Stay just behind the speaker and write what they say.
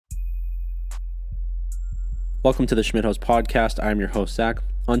Welcome to the Schmidt House Podcast. I'm your host, Zach.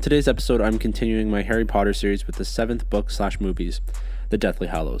 On today's episode, I'm continuing my Harry Potter series with the 7th book/movies, The Deathly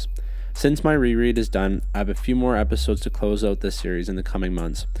Hallows. Since my reread is done, I have a few more episodes to close out this series in the coming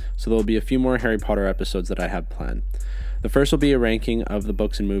months, so there will be a few more Harry Potter episodes that I have planned. The first will be a ranking of the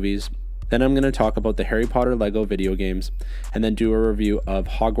books and movies. Then I'm going to talk about the Harry Potter Lego video games, and then do a review of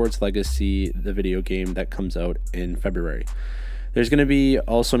Hogwarts Legacy, the video game that comes out in February. There's going to be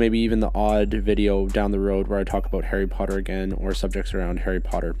also maybe even the odd video down the road where I talk about Harry Potter again or subjects around Harry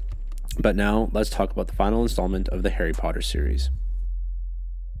Potter. But now, let's talk about the final installment of the Harry Potter series.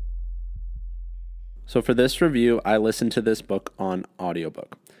 So for this review, I listened to this book on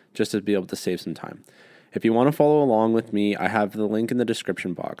audiobook, just to be able to save some time. If you want to follow along with me, I have the link in the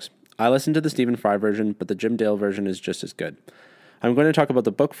description box. I listened to the Stephen Fry version, but the Jim Dale version is just as good. I'm going to talk about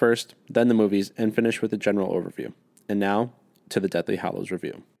the book first, then the movies, and finish with a general overview. And now, to the Deathly Hallows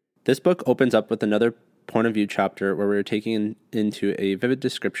review. This book opens up with another point of view chapter where we're taking into a vivid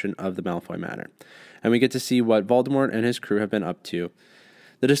description of the Malfoy Manor, and we get to see what Voldemort and his crew have been up to.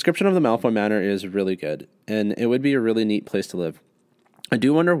 The description of the Malfoy Manor is really good, and it would be a really neat place to live. I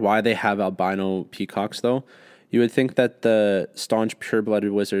do wonder why they have albino peacocks, though. You would think that the staunch,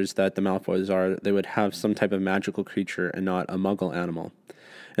 pure-blooded wizards that the Malfoys are, they would have some type of magical creature and not a muggle animal.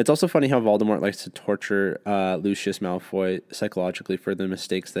 It's also funny how Voldemort likes to torture Lucius Malfoy psychologically for the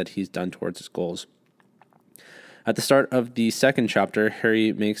mistakes that he's done towards his goals. At the start of the second chapter,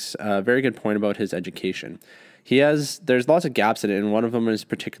 Harry makes a very good point about his education. There's lots of gaps in it, and one of them is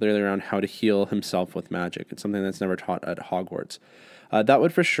particularly around how to heal himself with magic. It's something that's never taught at Hogwarts. That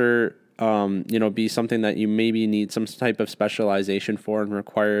would for sure be something that you maybe need some type of specialization for and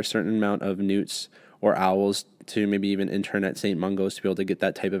require a certain amount of newts or owls to maybe even intern at St. Mungo's to be able to get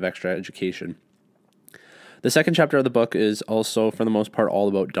that type of extra education. The second chapter of the book is also, for the most part, all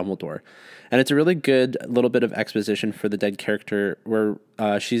about Dumbledore. And it's a really good little bit of exposition for the dead character where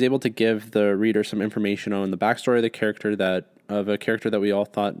she's able to give the reader some information on the backstory of a character that we all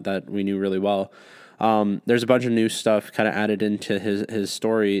thought that we knew really well. There's a bunch of new stuff kind of added into his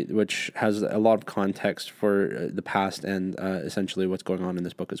story, which has a lot of context for the past and essentially what's going on in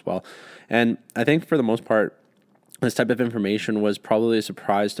this book as well. And I think for the most part, this type of information was probably a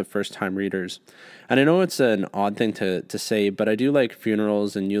surprise to first-time readers. And I know it's an odd thing to say, but I do like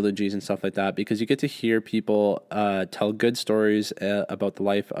funerals and eulogies and stuff like that because you get to hear people tell good stories about the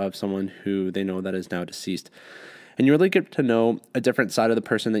life of someone who they know that is now deceased. And you really get to know a different side of the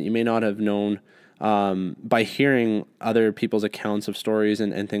person that you may not have known by hearing other people's accounts of stories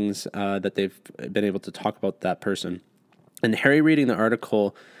and things that they've been able to talk about that person. And Harry reading the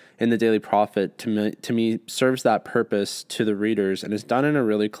article in the Daily Prophet, to me, serves that purpose to the readers and is done in a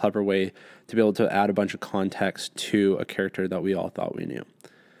really clever way to be able to add a bunch of context to a character that we all thought we knew.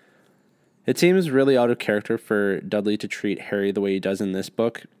 It seems really out of character for Dudley to treat Harry the way he does in this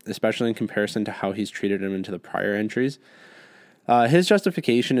book, especially in comparison to how he's treated him into the prior entries. His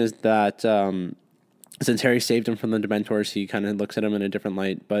justification is that since Harry saved him from the Dementors, he kind of looks at him in a different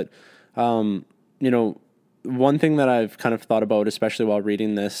light. But, one thing that I've kind of thought about, especially while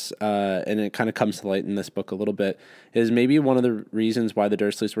reading this, and it kind of comes to light in this book a little bit, is maybe one of the reasons why the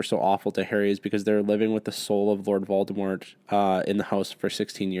Dursleys were so awful to Harry is because they're living with the soul of Lord Voldemort in the house for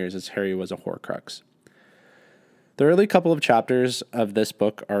 16 years as Harry was a Horcrux. The early couple of chapters of this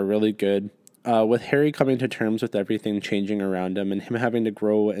book are really good, with Harry coming to terms with everything changing around him and him having to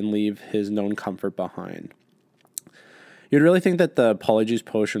grow and leave his known comfort behind. You'd really think that the Polyjuice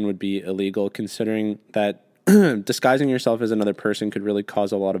potion would be illegal, considering that disguising yourself as another person could really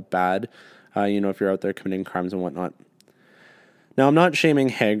cause a lot of bad, if you're out there committing crimes and whatnot. Now, I'm not shaming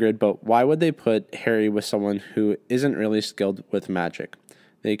Hagrid, but why would they put Harry with someone who isn't really skilled with magic?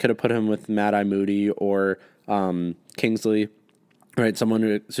 They could have put him with Mad-Eye Moody or Kingsley, right?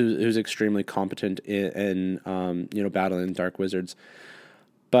 Someone who's extremely competent in battling dark wizards.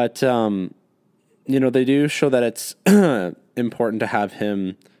 But, they do show that it's important to have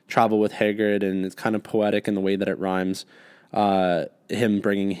him travel with Hagrid, and it's kind of poetic in the way that it rhymes, him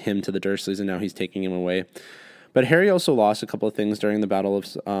bringing him to the Dursleys, and now he's taking him away. But Harry also lost a couple of things during the Battle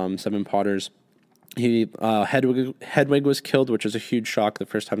of Seven Potters. Hedwig was killed, which was a huge shock the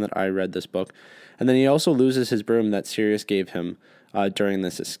first time that I read this book. And then he also loses his broom that Sirius gave him during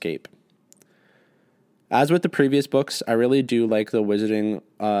this escape. As with the previous books, I really do like the wizarding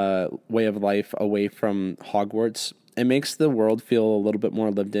way of life away from Hogwarts. It makes the world feel a little bit more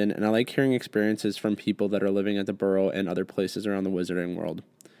lived in, and I like hearing experiences from people that are living at the Burrow and other places around the wizarding world.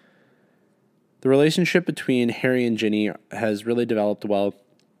 The relationship between Harry and Ginny has really developed well,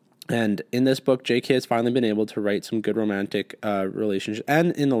 And in this book, J.K. has finally been able to write some good romantic relationships,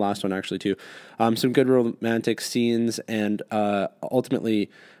 and in the last one actually too, some good romantic scenes, and ultimately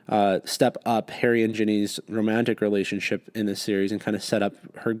step up Harry and Ginny's romantic relationship in this series and kind of set up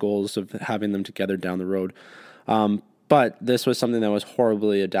her goals of having them together down the road. But this was something that was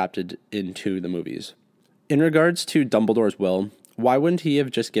horribly adapted into the movies. In regards to Dumbledore's will, why wouldn't he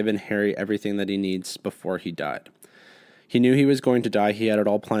have just given Harry everything that he needs before he died? He knew he was going to die, he had it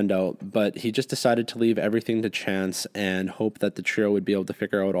all planned out, but he just decided to leave everything to chance and hope that the trio would be able to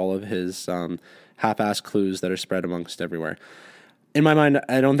figure out all of his half-assed clues that are spread amongst everywhere. In my mind,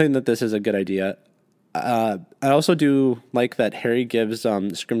 I don't think that this is a good idea. I also do like that Harry gives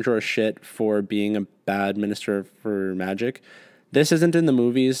Scrimgeour shit for being a bad minister for magic. This isn't in the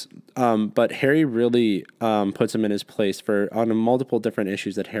movies, but Harry really puts him in his place on multiple different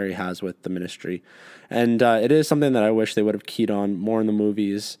issues that Harry has with the ministry. And it is something that I wish they would have keyed on more in the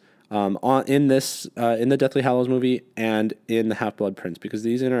movies, in the Deathly Hallows movie and in the Half-Blood Prince, because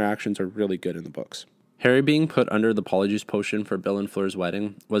these interactions are really good in the books. Harry being put under the Polyjuice potion for Bill and Fleur's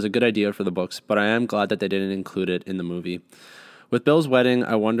wedding was a good idea for the books, but I am glad that they didn't include it in the movie. With Bill's wedding,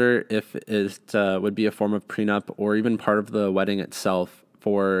 I wonder if it would be a form of prenup or even part of the wedding itself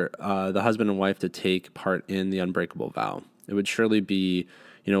for the husband and wife to take part in the unbreakable vow. It would surely be,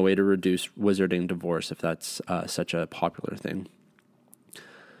 a way to reduce wizarding divorce if that's such a popular thing.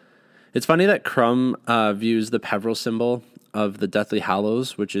 It's funny that Crumb views the Peveril symbol of the Deathly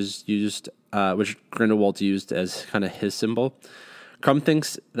Hallows, which Grindelwald used as kind of his symbol. Crumb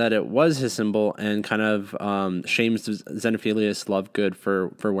thinks that it was his symbol and kind of shames Xenophilius Lovegood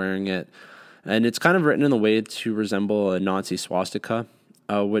for wearing it. And it's kind of written in a way to resemble a Nazi swastika,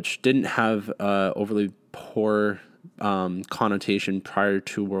 which didn't have overly poor connotation prior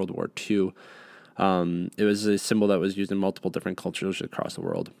to World War II. It was a symbol that was used in multiple different cultures across the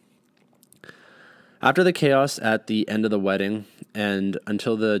world. After the chaos at the end of the wedding, and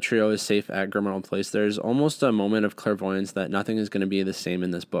until the trio is safe at Grimmauld Place, there's almost a moment of clairvoyance that nothing is going to be the same in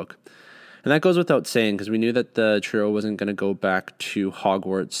this book. And that goes without saying, because we knew that the trio wasn't going to go back to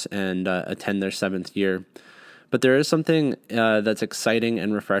Hogwarts and attend their 7th year. But there is something that's exciting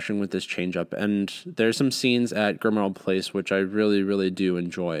and refreshing with this change-up, and there's some scenes at Grimmauld Place which I really, really do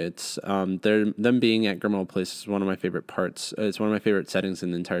enjoy. It's them being at Grimmauld Place is one of my favorite parts. It's one of my favorite settings in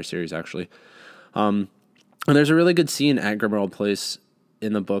the entire series, actually. And there's a really good scene at Grimmauld Place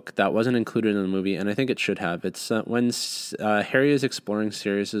in the book that wasn't included in the movie, and I think it should have. It's when Harry is exploring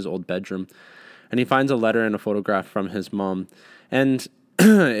Sirius's old bedroom, and he finds a letter and a photograph from his mom, and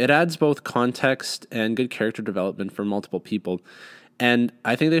it adds both context and good character development for multiple people. And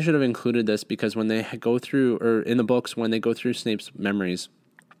I think they should have included this because when they go through, or in the books, when they go through Snape's memories,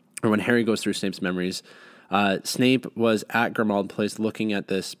 or when Harry goes through Snape's memories, Snape was at Grimmauld Place looking at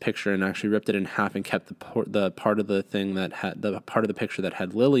this picture and actually ripped it in half and kept the part of the thing that had the part of the picture that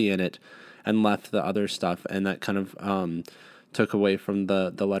had Lily in it, and left the other stuff, and that kind of took away from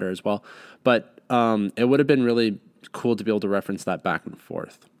the letter as well. But it would have been really cool to be able to reference that back and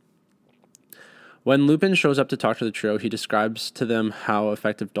forth. When Lupin shows up to talk to the trio, he describes to them how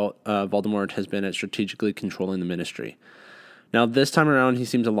effective Voldemort has been at strategically controlling the Ministry. Now, this time around, he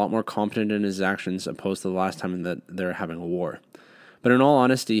seems a lot more confident in his actions opposed to the last time that they're having a war. But in all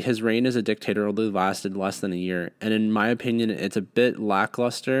honesty, his reign as a dictator only lasted less than a year, and in my opinion, it's a bit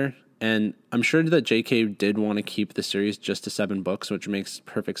lackluster, and I'm sure that J.K. did want to keep the series just to 7 books, which makes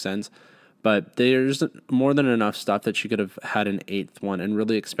perfect sense, but there's more than enough stuff that she could have had an 8th one and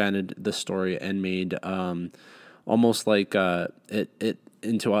really expanded the story and made almost like it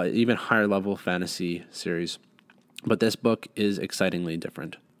into an even higher level fantasy series. But this book is excitingly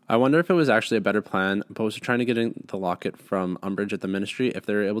different. I wonder if it was actually a better plan, opposed to trying to get in the locket from Umbridge at the Ministry, if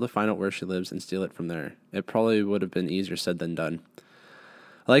they were able to find out where she lives and steal it from there. It probably would have been easier said than done.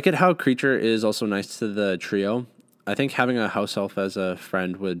 I like it how Creature is also nice to the trio. I think having a house elf as a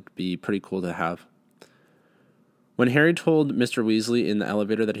friend would be pretty cool to have. When Harry told Mr. Weasley in the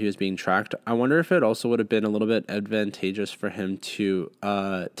elevator that he was being tracked, I wonder if it also would have been a little bit advantageous for him to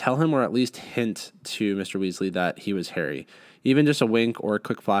tell him, or at least hint to Mr. Weasley, that he was Harry. Even just a wink or a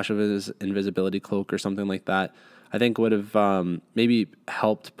quick flash of his invisibility cloak or something like that, I think would have maybe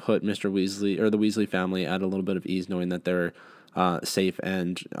helped put Mr. Weasley or the Weasley family at a little bit of ease, knowing that they're safe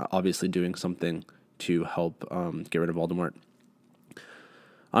and obviously doing something to help get rid of Voldemort.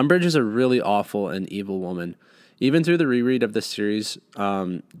 Umbridge is a really awful and evil woman. Even through the reread of this series,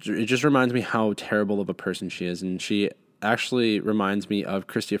 it just reminds me how terrible of a person she is, and she actually reminds me of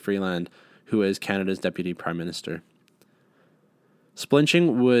Chrystia Freeland, who is Canada's Deputy Prime Minister.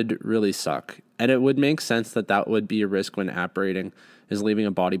 Splinching would really suck, and it would make sense that that would be a risk when apparating is leaving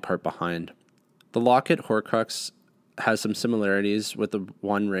a body part behind. The locket Horcrux has some similarities with the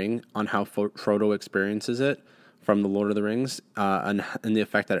One Ring on how Frodo experiences it from the Lord of the Rings, and the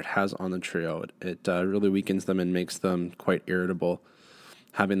effect that it has on the trio. It really weakens them and makes them quite irritable,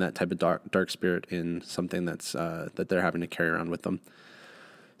 having that type of dark spirit in something that they're having to carry around with them.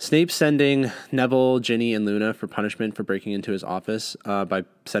 Snape sending Neville, Ginny, and Luna for punishment for breaking into his office by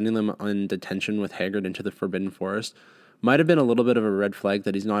sending them in detention with Hagrid into the Forbidden Forest might have been a little bit of a red flag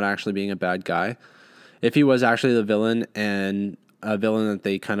that he's not actually being a bad guy. If he was actually the villain and a villain that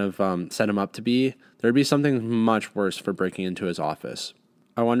they kind of set him up to be, there'd be something much worse for breaking into his office.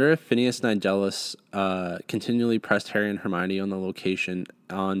 I wonder if Phineas Nigellus continually pressed Harry and Hermione on the location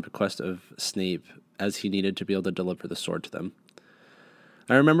on bequest of Snape as he needed to be able to deliver the sword to them.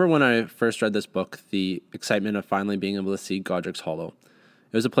 I remember when I first read this book, the excitement of finally being able to see Godric's Hollow.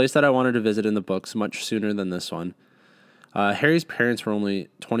 It was a place that I wanted to visit in the books much sooner than this one. Harry's parents were only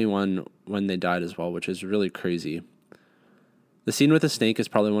 21 when they died as well, which is really crazy. The scene with the snake is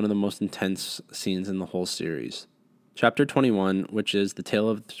probably one of the most intense scenes in the whole series. Chapter 21, which is The Tale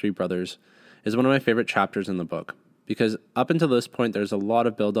of the Three Brothers, is one of my favorite chapters in the book, because up until this point there's a lot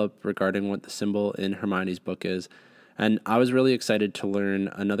of build-up regarding what the symbol in Hermione's book is, and I was really excited to learn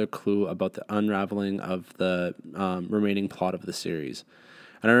another clue about the unraveling of the remaining plot of the series.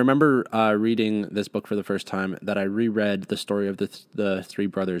 And I remember reading this book for the first time that I reread the story of the three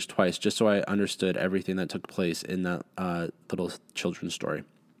brothers twice, just so I understood everything that took place in that little children's story.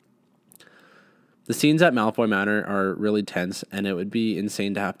 The scenes at Malfoy Manor are really tense, and it would be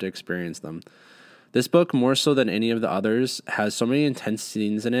insane to have to experience them. This book, more so than any of the others, has so many intense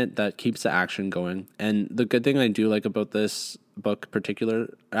scenes in it that keeps the action going. And the good thing I do like about this book particular,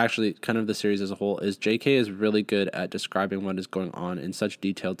 actually kind of the series as a whole, is JK is really good at describing what is going on in such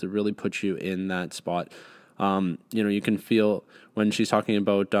detail to really put you in that spot. You can feel when she's talking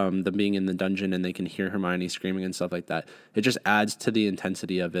about them being in the dungeon and they can hear Hermione screaming and stuff like that. It just adds to the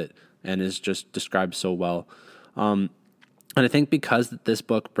intensity of it and is just described so well. And I think because this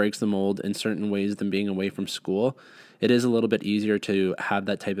book breaks the mold in certain ways than being away from school, it is a little bit easier to have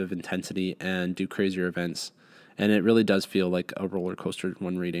that type of intensity and do crazier events. And it really does feel like a roller coaster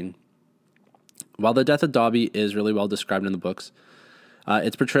when reading. While the death of Dobby is really well described in the books,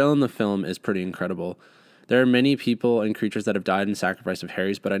 its portrayal in the film is pretty incredible. There are many people and creatures that have died in sacrifice of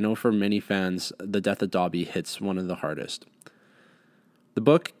Harry's, but I know for many fans, the death of Dobby hits one of the hardest. The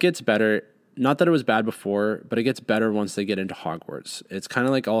book gets better. Not that it was bad before, but it gets better once they get into Hogwarts. It's kind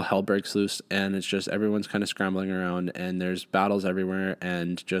of like all hell breaks loose, and it's just everyone's kind of scrambling around, and there's battles everywhere,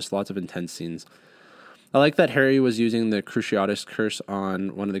 and just lots of intense scenes. I like that Harry was using the Cruciatus curse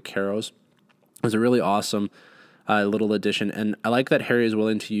on one of the Carrows. It was a really awesome little addition, and I like that Harry is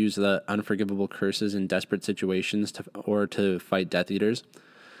willing to use the unforgivable curses in desperate situations to fight Death Eaters.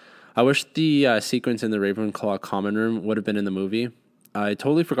 I wish the sequence in the Ravenclaw common room would have been in the movie. I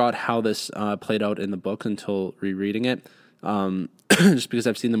totally forgot how this played out in the book until rereading it, just because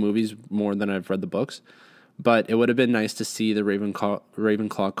I've seen the movies more than I've read the books. But it would have been nice to see the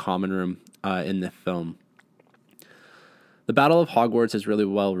Ravenclaw common room in the film. The Battle of Hogwarts is really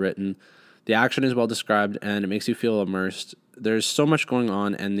well written. The action is well described, and it makes you feel immersed. There's so much going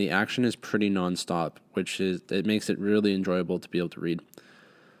on, and the action is pretty nonstop, it makes it really enjoyable to be able to read.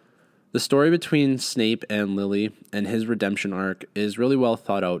 The story between Snape and Lily and his redemption arc is really well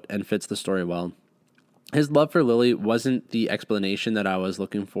thought out and fits the story well. His love for Lily wasn't the explanation that I was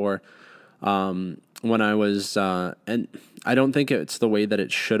looking for when I was, and I don't think it's the way that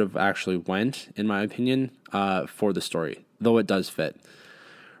it should have actually went, in my opinion, for the story, though it does fit.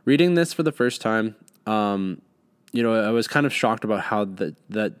 Reading this for the first time, I was kind of shocked about how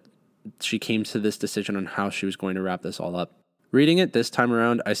that she came to this decision on how she was going to wrap this all up. Reading it this time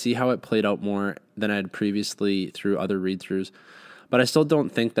around, I see how it played out more than I had previously through other read-throughs, but I still don't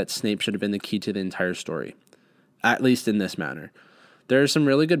think that Snape should have been the key to the entire story, at least in this manner. There are some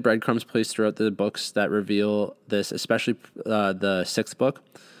really good breadcrumbs placed throughout the books that reveal this, especially the sixth book.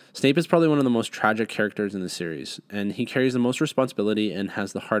 Snape is probably one of the most tragic characters in the series, and he carries the most responsibility and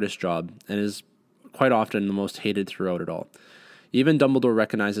has the hardest job, and is quite often the most hated throughout it all. Even Dumbledore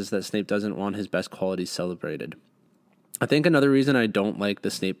recognizes that Snape doesn't want his best qualities celebrated. I think another reason I don't like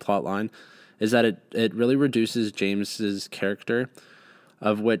the Snape plotline is that it really reduces James's character,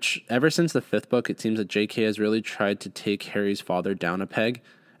 of which, ever since the fifth book, it seems that J.K. has really tried to take Harry's father down a peg,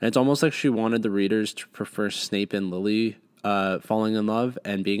 and it's almost like she wanted the readers to prefer Snape and Lily falling in love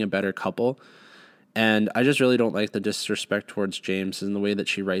and being a better couple, and I just really don't like the disrespect towards James and the way that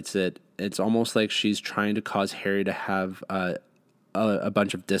she writes it. It's almost like she's trying to cause Harry to have a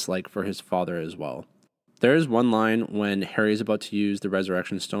bunch of dislike for his father as well. There is one line when Harry is about to use the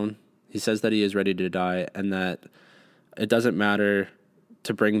resurrection stone. He says that he is ready to die and that it doesn't matter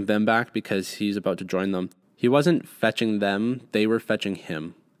to bring them back because he's about to join them. He wasn't fetching them, they were fetching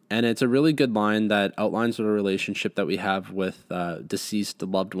him. And it's a really good line that outlines the relationship that we have with deceased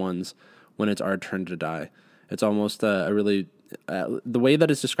loved ones when it's our turn to die. It's almost a really... the way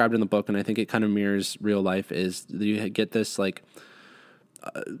that it's described in the book, and I think it kind of mirrors real life, is you get this like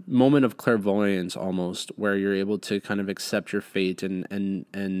moment of clairvoyance almost, where you're able to kind of accept your fate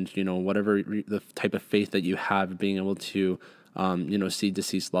and you know, whatever the type of faith that you have, being able to you know, see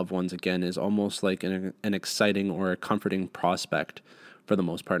deceased loved ones again is almost like an exciting or a comforting prospect for the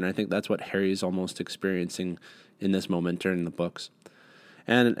most part. And I think that's what Harry's almost experiencing in this moment during the books,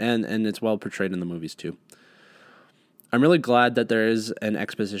 and it's well portrayed in the movies too. I'm really glad that there is an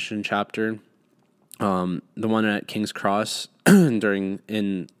exposition chapter, the one at King's Cross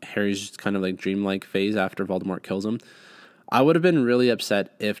in Harry's kind of like dreamlike phase after Voldemort kills him. I would have been really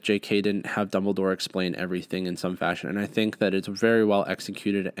upset if J.K. didn't have Dumbledore explain everything in some fashion, and I think that it's very well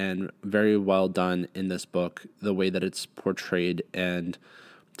executed and very well done in this book, the way that it's portrayed and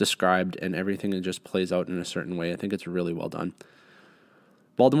described, and everything it just plays out in a certain way. I think it's really well done.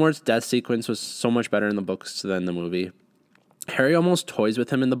 Voldemort's death sequence was so much better in the books than the movie. Harry almost toys with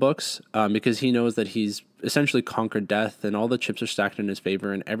him in the books because he knows that he's essentially conquered death and all the chips are stacked in his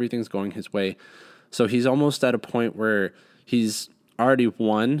favor and everything's going his way. So he's almost at a point where he's already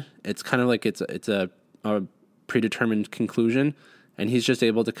won. It's kind of like it's a predetermined conclusion, and he's just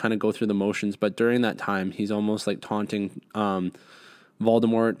able to kind of go through the motions. But during that time, he's almost like taunting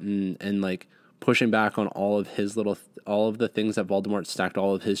Voldemort and like pushing back on all of the things that Voldemort stacked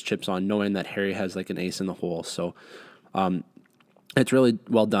all of his chips on, knowing that Harry has like an ace in the hole. So it's really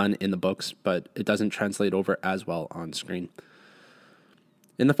well done in the books, but it doesn't translate over as well on screen.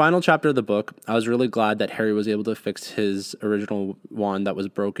 In the final chapter of the book, I was really glad that Harry was able to fix his original wand that was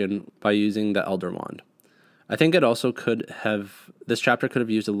broken by using the Elder Wand. I think this chapter could have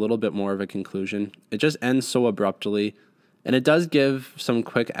used a little bit more of a conclusion. It just ends so abruptly, and it does give some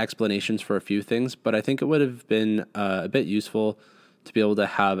quick explanations for a few things, but I think it would have been a bit useful to be able to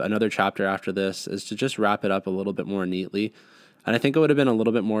have another chapter after this, is to just wrap it up a little bit more neatly. And I think it would have been a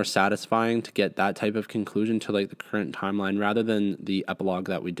little bit more satisfying to get that type of conclusion to like the current timeline rather than the epilogue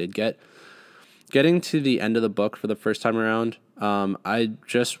that we did get. Getting to the end of the book for the first time around, I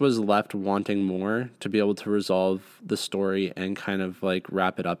just was left wanting more to be able to resolve the story and kind of like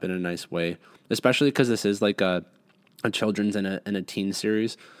wrap it up in a nice way, especially because this is like a children's and a teen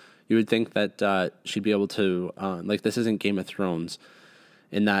series. You would think that she'd be able to like, this isn't Game of Thrones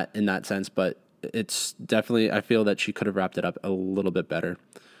in that sense, but it's definitely, I feel that she could have wrapped it up a little bit better.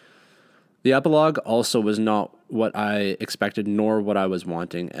 The epilogue also was not what I expected, nor what I was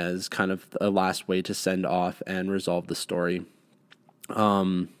wanting as kind of a last way to send off and resolve the story.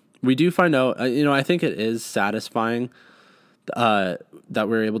 We do find out, I think it is satisfying that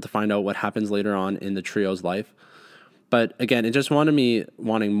we're able to find out what happens later on in the trio's life. But again, it just wanted me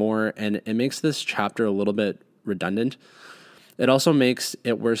wanting more, and it makes this chapter a little bit redundant. It also makes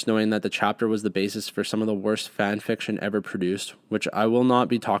it worse knowing that the chapter was the basis for some of the worst fan fiction ever produced, which I will not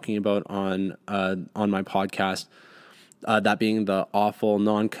be talking about on my podcast. That being the awful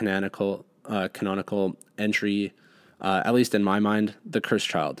non-canonical canonical entry, at least in my mind, The Cursed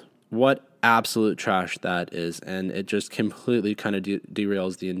Child. What absolute trash that is, and it just completely kind of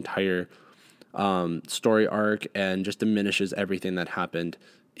derails the entire story arc and just diminishes everything that happened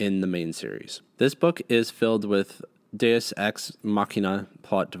in the main series. This book is filled with Deus Ex Machina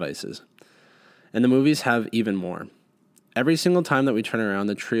plot devices, and the movies have even more. Every single time that we turn around,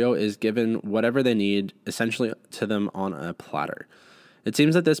 the trio is given whatever they need, essentially to them on a platter. It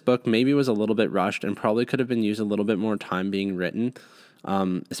seems that this book maybe was a little bit rushed and probably could have been used a little bit more time being written,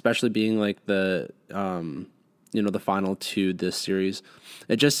 especially being like the final to this series.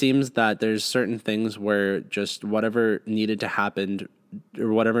 It just seems that there's certain things where just whatever needed to happen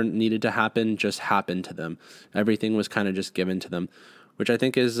just happened to them. Everything was kind of just given to them, which I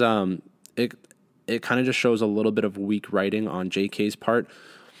think is it kind of just shows a little bit of weak writing on JK's part.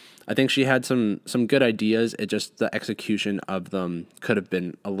 I think she had some good ideas. It just, the execution of them could have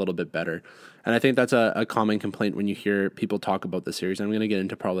been a little bit better. And I think that's a common complaint when you hear people talk about the series. I'm going to get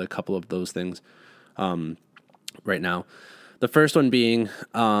into probably a couple of those things right now. The first one being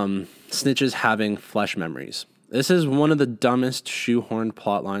snitches having flesh memories. This is one of the dumbest shoehorned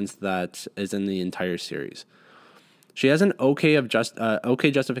plot lines that is in the entire series. She has an okay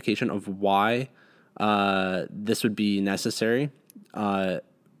justification of why this would be necessary,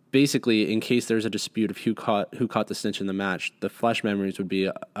 basically, in case there's a dispute of who caught the snitch in the match, the flesh memories would be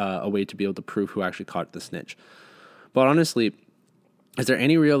a way to be able to prove who actually caught the snitch. But honestly, is there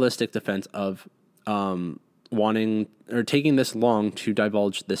any realistic defense of wanting or taking this long to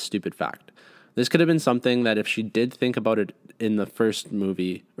divulge this stupid fact? This could have been something that if she did think about it in the first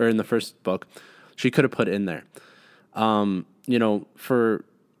movie or in the first book, she could have put in there. For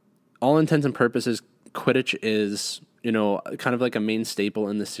all intents and purposes, Quidditch is, kind of like a main staple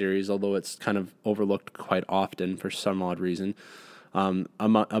in the series, although it's kind of overlooked quite often for some odd reason,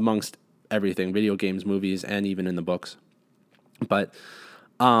 amongst everything, video games, movies, and even in the books. But,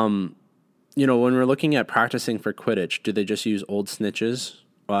 when we're looking at practicing for Quidditch, do they just use old snitches?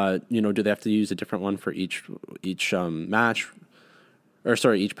 Do they have to use a different one for each match?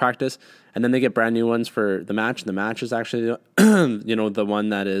 Each practice, and then they get brand new ones for the match. The match is actually, the one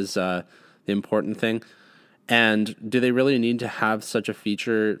that is the important thing. And do they really need to have such a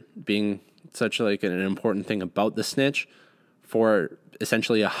feature being such like an important thing about the snitch for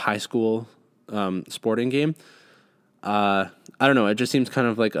essentially a high school sporting game? I don't know. It just seems kind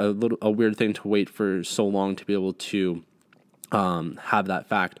of like a weird thing to wait for so long to be able to have that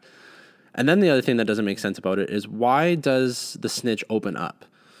fact. And then the other thing that doesn't make sense about it is, why does the snitch open up?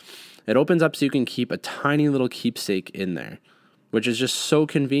 It opens up so you can keep a tiny little keepsake in there, which is just so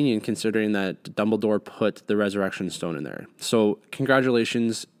convenient considering that Dumbledore put the resurrection stone in there. So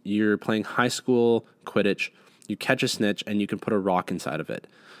congratulations, you're playing high school Quidditch, you catch a snitch, and you can put a rock inside of it.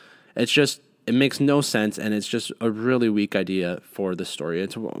 It makes no sense, and it's just a really weak idea for the story.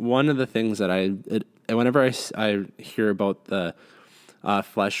 It's one of the things that whenever I hear about the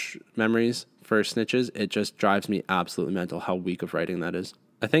flesh memories for snitches, it just drives me absolutely mental how weak of writing that is.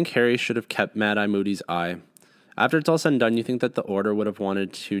 I think Harry should have kept Mad-Eye Moody's eye. After it's all said and done, you think that the Order would have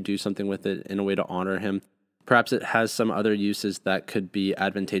wanted to do something with it in a way to honor him. Perhaps it has some other uses that could be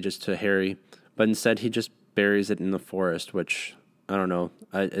advantageous to Harry, but instead he just buries it in the forest, which, I don't know,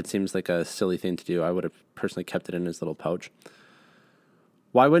 it seems like a silly thing to do. I would have personally kept it in his little pouch.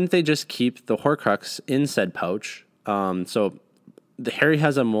 Why wouldn't they just keep the Horcrux in said pouch? Harry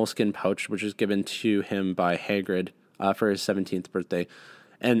has a moleskin pouch, which was given to him by Hagrid for his 17th birthday.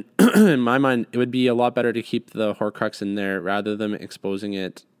 And in my mind, it would be a lot better to keep the Horcrux in there rather than exposing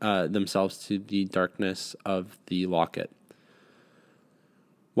it themselves to the darkness of the locket.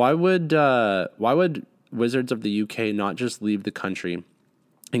 Why would Wizards of the UK not just leave the country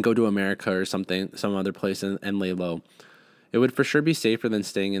and go to America or some other place and lay low? It would for sure be safer than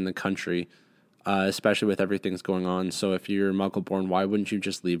staying in the country, especially with everything's going on. So if you're Muggle-born, why wouldn't you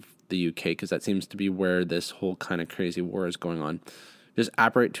just leave the UK? Because that seems to be where this whole kind of crazy war is going on. Just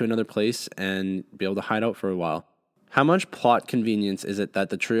apparate to another place and be able to hide out for a while. How much plot convenience is it that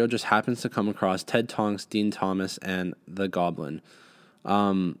the trio just happens to come across Ted Tonks, Dean Thomas, and the Goblin?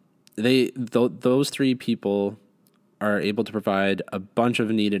 Those three people are able to provide a bunch of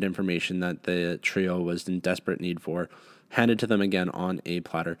needed information that the trio was in desperate need for, handed to them again on a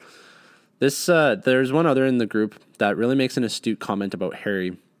platter. There's one other in the group that really makes an astute comment about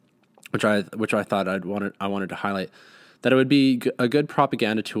Harry, which I thought I wanted to highlight. That it would be a good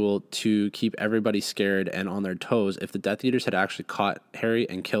propaganda tool to keep everybody scared and on their toes if the Death Eaters had actually caught Harry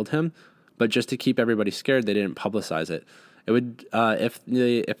and killed him, but just to keep everybody scared, they didn't publicize it. It would,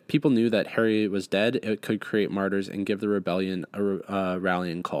 if people knew that Harry was dead, it could create martyrs and give the rebellion a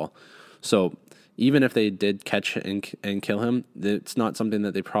rallying call. So even if they did catch and kill him, it's not something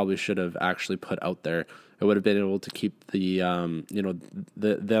that they probably should have actually put out there. It would have been able to keep them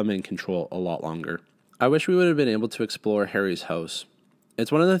in control a lot longer. I wish we would have been able to explore Harry's house.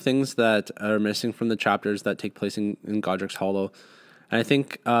 It's one of the things that are missing from the chapters that take place in Godric's Hollow. And I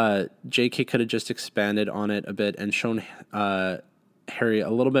think J.K. could have just expanded on it a bit and shown Harry a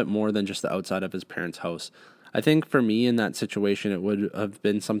little bit more than just the outside of his parents' house. I think for me in that situation, it would have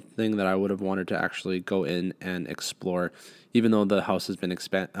been something that I would have wanted to actually go in and explore, even though the house has been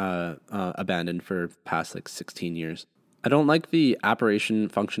abandoned for past 16 years. I don't like the apparition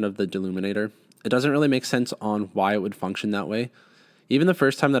function of the Deluminator. It doesn't really make sense on why it would function that way. Even the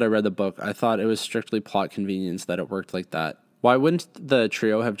first time that I read the book, I thought it was strictly plot convenience that it worked like that. Why wouldn't the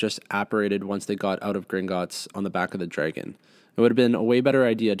trio have just apparated once they got out of Gringotts on the back of the dragon? It would have been a way better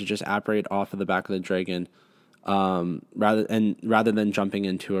idea to just apparate off of the back of the dragon rather than jumping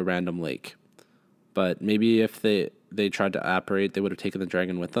into a random lake. But maybe if they tried to apparate, they would have taken the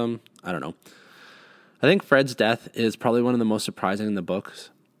dragon with them. I don't know. I think Fred's death is probably one of the most surprising in the books.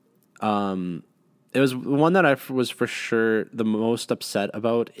 It was one that I was for sure the most upset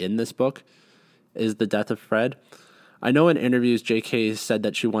about in this book is the death of Fred. I know in interviews J.K. said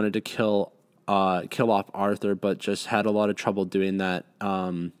that she wanted to kill off Arthur, but just had a lot of trouble doing that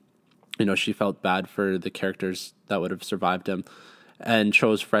she felt bad for the characters that would have survived him and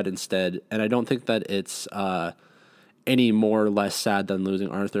chose Fred instead. And I don't think that it's any more or less sad than losing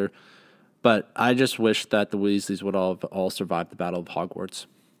Arthur. But I just wish that the Weasleys would all survive the Battle of Hogwarts.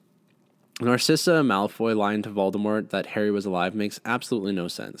 Narcissa Malfoy lying to Voldemort that Harry was alive makes absolutely no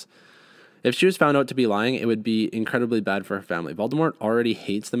sense. If she was found out to be lying, it would be incredibly bad for her family. Voldemort already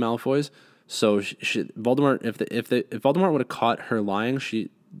hates the Malfoys, so Voldemort, if Voldemort would have caught her lying, she'd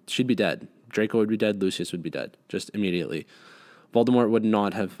be dead. Draco would be dead. Lucius would be dead just immediately. Voldemort would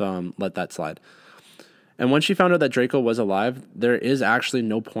not have let that slide. And when she found out that Draco was alive, there is actually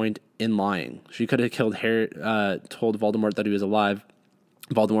no point in lying. She could have killed Harry, told Voldemort that he was alive.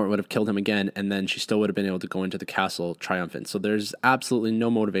 Voldemort would have killed him again, and then she still would have been able to go into the castle triumphant. So there's absolutely no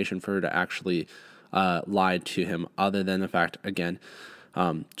motivation for her to actually lie to him, other than the fact, again,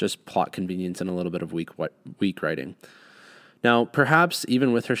 just plot convenience and a little bit of weak writing. Now, perhaps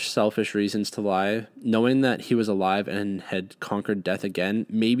even with her selfish reasons to lie, knowing that he was alive and had conquered death again,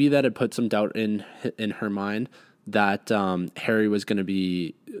 maybe that had put some doubt in her mind that Harry was going to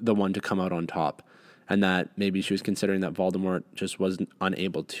be the one to come out on top, and that maybe she was considering that Voldemort just wasn't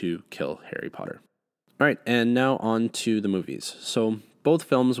unable to kill Harry Potter. All right, and now on to the movies. So both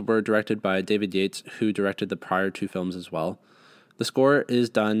films were directed by David Yates, who directed the prior two films as well. The score is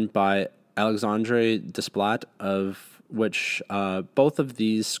done by Alexandre Desplat, of which both of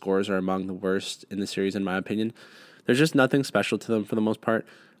these scores are among the worst in the series, in my opinion. There's just nothing special to them for the most part.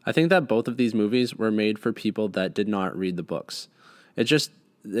 I think that both of these movies were made for people that did not read the books.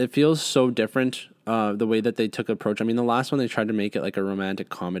 It feels so different, the way that they took approach. I mean, the last one, they tried to make it like a romantic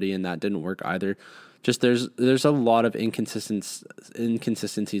comedy, and that didn't work either. Just there's a lot of inconsistencies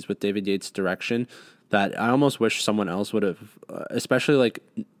with David Yates' direction that I almost wish someone else would have, especially like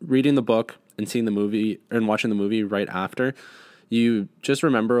reading the book and seeing the movie and watching the movie right after, you just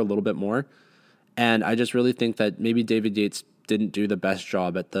remember a little bit more. And I just really think that maybe David Yates didn't do the best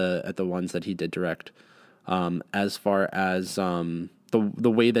job at the ones that he did direct, as far as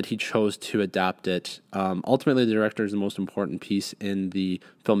the way that he chose to adapt it. Ultimately, the director is the most important piece in the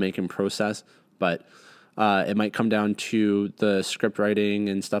filmmaking process, but it might come down to the script writing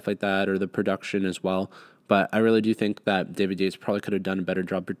and stuff like that, or the production as well. But I really do think that David Yates probably could have done a better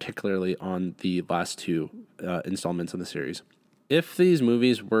job, particularly on the last two installments in the series. If these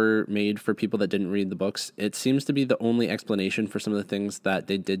movies were made for people that didn't read the books, it seems to be the only explanation for some of the things that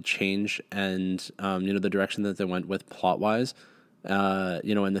they did change, and the direction that they went with plot-wise,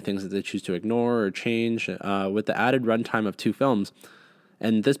 and the things that they choose to ignore or change. With the added runtime of two films,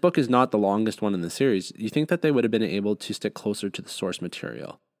 and this book is not the longest one in the series, you think that they would have been able to stick closer to the source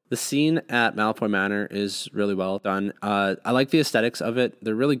material. The scene at Malfoy Manor is really well done. I like the aesthetics of it.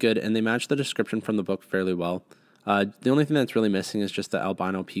 They're really good, and they match the description from the book fairly well. The only thing that's really missing is just the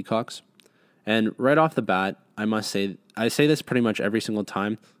albino peacocks. And right off the bat, I must say, I say this pretty much every single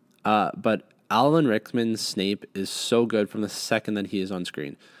time, but Alan Rickman's Snape is so good from the second that he is on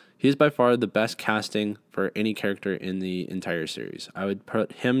screen. He is by far the best casting for any character in the entire series. I would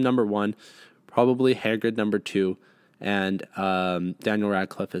put him number one, probably Hagrid number two, and Daniel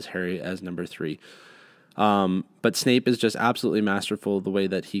Radcliffe as Harry as number three. But Snape is just absolutely masterful, the way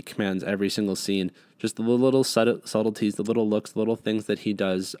that he commands every single scene. Just the little subtleties, the little looks, the little things that he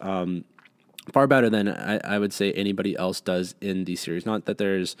does, far better than I would say anybody else does in the series. Not that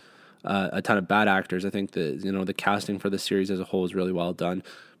there's a ton of bad actors. I think the casting for the series as a whole is really well done.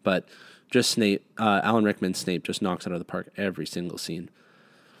 But just Snape, Alan Rickman's Snape just knocks it out of the park every single scene.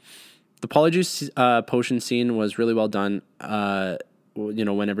 The Polyjuice potion scene was really well done,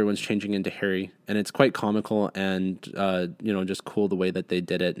 when everyone's changing into Harry. And it's quite comical and, just cool the way that they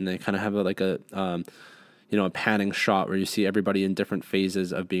did it. And they kind of have a panning shot where you see everybody in different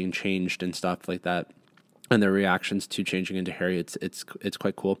phases of being changed and stuff like that. And their reactions to changing into Harry. It's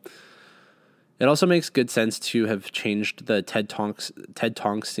quite cool. It also makes good sense to have changed the Ted Tonks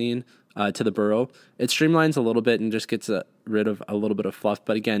scene to the Burrow. It streamlines a little bit and just gets rid of a little bit of fluff.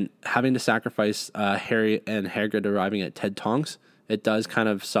 But again, having to sacrifice Harry and Hagrid arriving at Ted Tonks, it does kind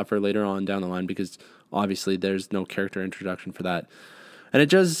of suffer later on down the line because obviously there's no character introduction for that. And it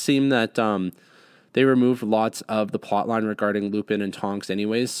does seem that they removed lots of the plot line regarding Lupin and Tonks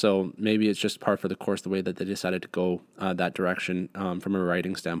anyways, so maybe it's just par for the course the way that they decided to go that direction from a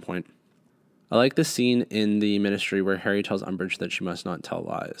writing standpoint. I like the scene in the Ministry where Harry tells Umbridge that she must not tell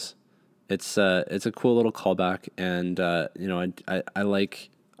lies. It's a cool little callback, and I like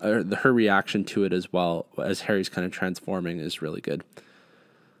her reaction to it as well as Harry's kind of transforming is really good.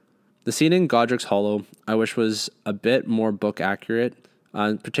 The scene in Godric's Hollow I wish was a bit more book accurate,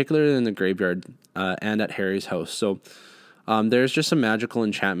 particularly in the graveyard and at Harry's house. So There's just some magical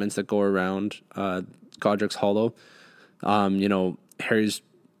enchantments that go around Godric's Hollow. Harry's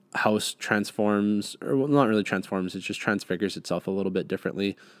house transforms, or well, not really transforms, it just transfigures itself a little bit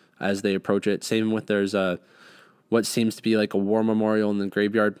differently as they approach it. Same with there's what seems to be like a war memorial in the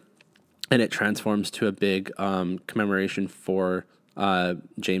graveyard, and it transforms to a big commemoration for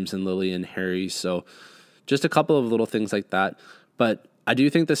James and Lily and Harry. So just a couple of little things like that. But I do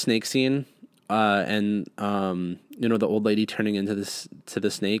think the snake scene and the old lady turning into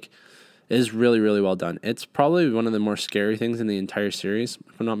the snake is really, really well done. It's probably one of the more scary things in the entire series,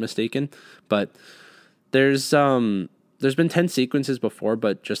 if I'm not mistaken. But there's been 10 sequences before,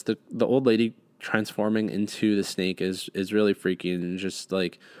 but just the old lady transforming into the snake is really freaky, and just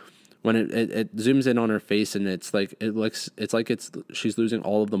like when it zooms in on her face, and it's like she's losing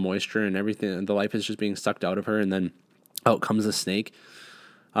all of the moisture and everything, and the life is just being sucked out of her, and then out comes the snake.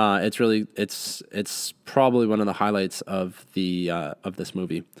 It's probably one of the highlights of this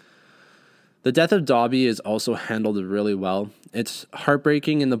movie. The death of Dobby is also handled really well. It's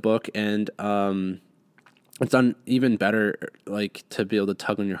heartbreaking in the book, and it's done even better, like to be able to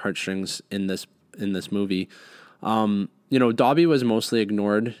tug on your heartstrings in this movie. Dobby was mostly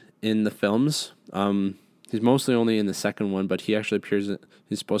ignored in the films. He's mostly only in the second one, but he actually appears.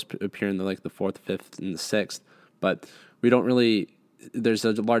 He's supposed to appear in the fourth, fifth, and the sixth, but we don't really. There's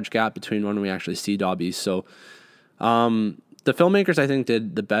a large gap between when we actually see Dobby. So, the filmmakers, I think,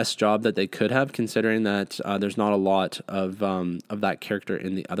 did the best job that they could have, considering that there's not a lot of that character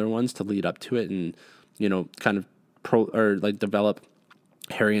in the other ones to lead up to it, and kind of develop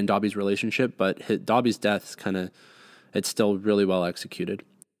Harry and Dobby's relationship. But Dobby's death it's still really well executed.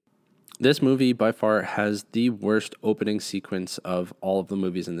 This movie by far has the worst opening sequence of all of the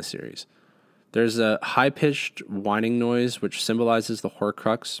movies in the series. There's a high-pitched whining noise which symbolizes the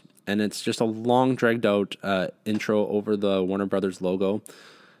Horcrux, and it's just a long, dragged-out intro over the Warner Brothers logo.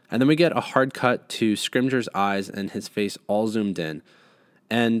 And then we get a hard cut to Scrimgeour's eyes and his face all zoomed in.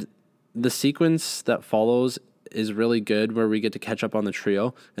 And the sequence that follows is really good, where we get to catch up on the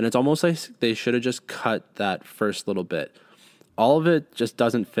trio, and it's almost like they should have just cut that first little bit. All of it just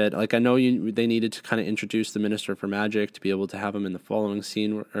doesn't fit. Like, I know they needed to kind of introduce the Minister for Magic to be able to have him in the following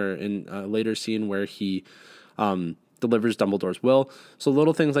scene, or in a later scene where he delivers Dumbledore's will. So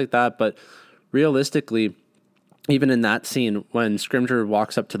little things like that. But realistically, even in that scene, when Scrimgeour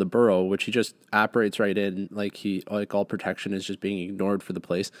walks up to the burrow, which he just apparates right in, like all protection is just being ignored for the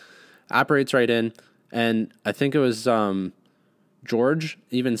place, apparates right in, and I think it was George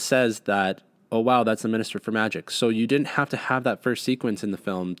even says that, oh wow, that's the Minister for Magic. So you didn't have to have that first sequence in the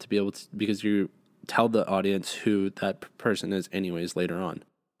film to be able to, because you tell the audience who that person is anyways later on.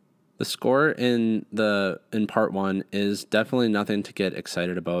 The score in part one is definitely nothing to get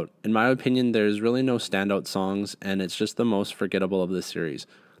excited about. In my opinion, there's really no standout songs, and it's just the most forgettable of the series.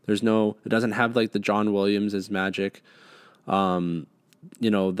 It doesn't have like the John Williams' magic, that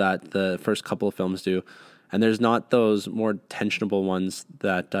the first couple of films do. And there's not those more tensionable ones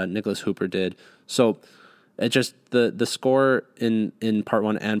that Nicholas Hooper did. So it just the score in part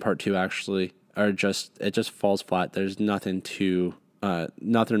one and part two actually it just falls flat. There's nothing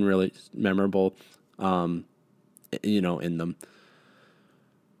really memorable, in them.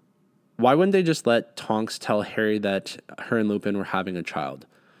 Why wouldn't they just let Tonks tell Harry that her and Lupin were having a child?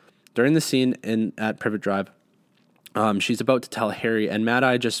 During the scene at Privet Drive, she's about to tell Harry, and Mad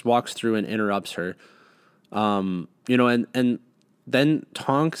Eye just walks through and interrupts her. And then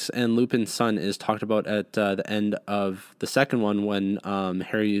Tonks and Lupin's son is talked about at the end of the second one when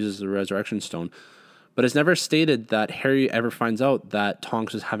Harry uses the Resurrection Stone. But it's never stated that Harry ever finds out that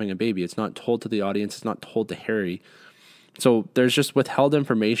Tonks is having a baby. It's not told to the audience. It's not told to Harry. So there's just withheld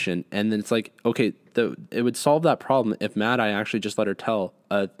information. And then it's like, okay, it would solve that problem if Mad Eye actually just let her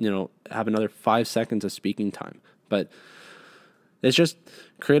have another 5 seconds of speaking time. But it's just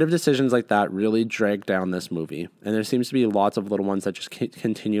creative decisions like that really drag down this movie. And there seems to be lots of little ones that just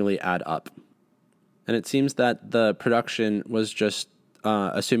continually add up. And it seems that the production was just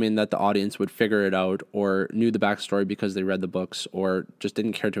assuming that the audience would figure it out, or knew the backstory because they read the books, or just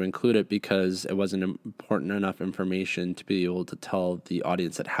didn't care to include it because it wasn't important enough information to be able to tell the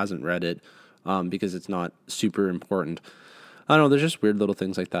audience that hasn't read it, because it's not super important. I don't know, there's just weird little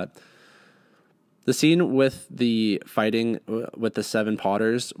things like that. The scene with the fighting with the Seven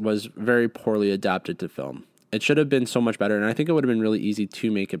Potters was very poorly adapted to film. It should have been so much better, and I think it would have been really easy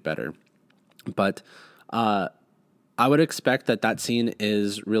to make it better. But I would expect that scene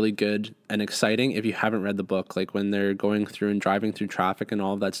is really good and exciting if you haven't read the book. Like when they're going through and driving through traffic and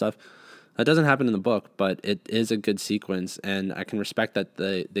all of that stuff, That doesn't happen in the book, but it is a good sequence, and I can respect that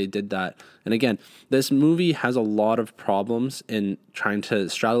they did that. And again, this movie has a lot of problems in trying to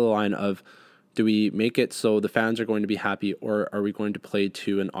straddle the line of, do we make it so the fans are going to be happy, or are we going to play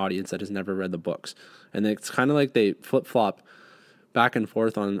to an audience that has never read the books? And it's kind of like they flip-flop back and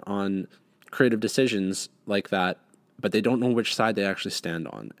forth on creative decisions like that, but they don't know which side they actually stand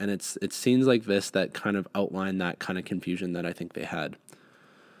on. And it's scenes like this that kind of outline that kind of confusion that I think they had.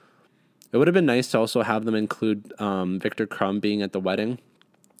 It would have been nice to also have them include Victor Crumb being at the wedding.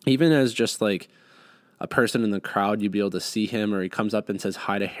 Even as just like a person in the crowd, you'd be able to see him, or he comes up and says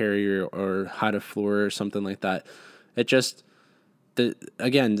hi to Harry or hi to Fleur or something like that. It just,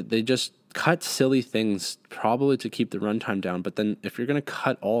 they just cut silly things probably to keep the runtime down. But then if you're going to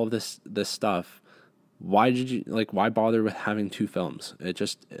cut all of this stuff, why bother with having 2 films? It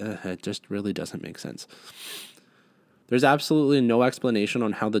just really doesn't make sense. There's absolutely no explanation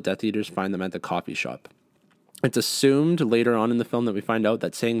on how the Death Eaters find them at the coffee shop. It's assumed later on in the film that we find out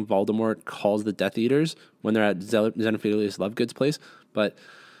that saying Voldemort calls the Death Eaters when they're at Xenophilius Lovegood's place, but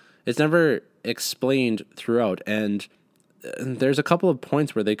it's never explained throughout. And there's a couple of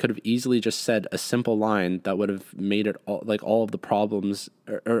points where they could have easily just said a simple line that would have made it all of the problems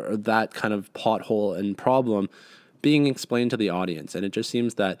or that kind of plot hole and problem being explained to the audience. And it just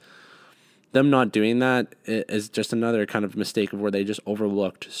seems that them not doing that is just another kind of mistake of where they just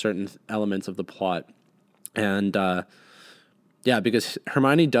overlooked certain elements of the plot. And because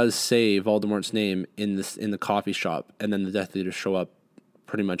Hermione does say Voldemort's name in the coffee shop, and then the Death Eaters show up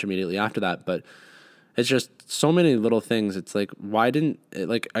pretty much immediately after that. But it's just so many little things. It's like, why didn't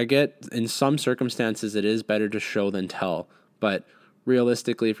I get in some circumstances it is better to show than tell, but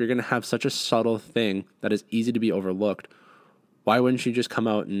realistically, if you're going to have such a subtle thing that is easy to be overlooked, why wouldn't you just come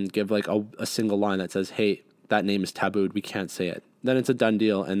out and give like a single line that says, hey, that name is tabooed, we can't say it? Then it's a done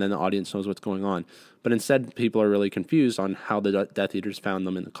deal, and then the audience knows what's going on. But instead, people are really confused on how the Death Eaters found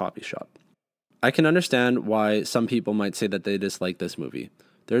them in the coffee shop. I can understand why some people might say that they dislike this movie.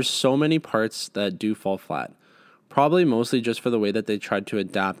 There's so many parts that do fall flat. Probably mostly just for the way that they tried to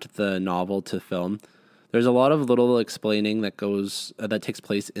adapt the novel to film. There's a lot of little explaining that takes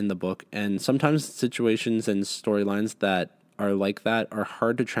place in the book, and sometimes situations and storylines that are like that are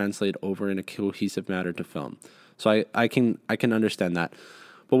hard to translate over in a cohesive manner to film. So I can understand that.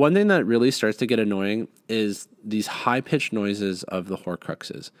 But one thing that really starts to get annoying is these high-pitched noises of the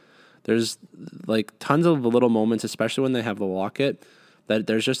Horcruxes. There's like tons of little moments, especially when they have the locket, that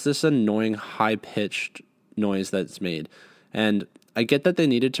there's just this annoying high-pitched noise that's made. And I get that they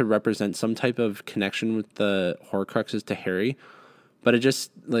needed to represent some type of connection with the Horcruxes to Harry, but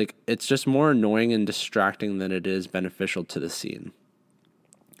it's just more annoying and distracting than it is beneficial to the scene.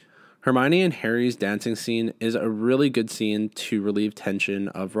 Hermione and Harry's dancing scene is a really good scene to relieve tension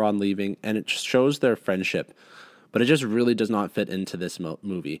of Ron leaving, and it shows their friendship, but it just really does not fit into this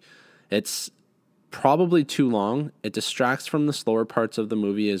movie. It's probably too long. It distracts from the slower parts of the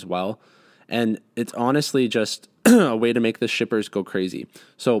movie as well, and it's honestly just a way to make the shippers go crazy.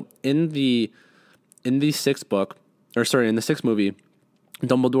 So in the sixth movie,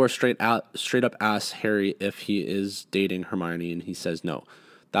 Dumbledore straight up asks Harry if he is dating Hermione, and he says no.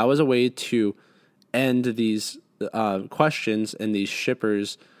 That was a way to end these questions and these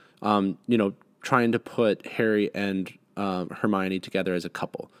shippers, trying to put Harry and Hermione together as a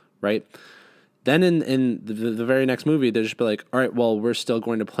couple, right? Then in the very next movie, they'll just be like, all right, well, we're still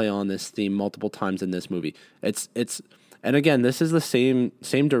going to play on this theme multiple times in this movie. And again, this is the same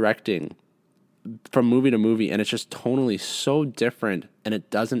directing from movie to movie, and it's just tonally so different, and it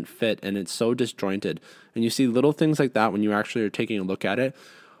doesn't fit, and it's so disjointed. And you see little things like that when you actually are taking a look at it.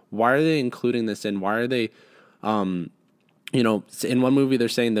 Why are they including this in? Why are they, in one movie they're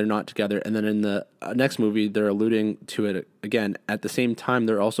saying they're not together, and then in the next movie they're alluding to it again. At the same time,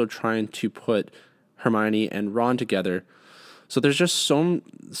 they're also trying to put Hermione and Ron together. So there's just so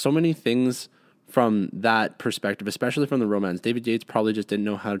many things from that perspective, especially from the romance. David Yates probably just didn't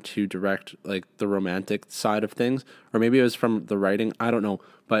know how to direct like the romantic side of things, or maybe it was from the writing. I don't know,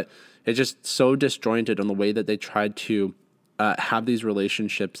 but it's just so disjointed on the way that they tried to have these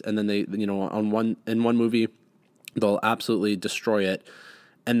relationships, and then they, in one movie they'll absolutely destroy it,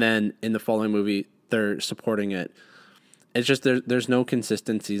 and then in the following movie they're supporting it. It's just there's no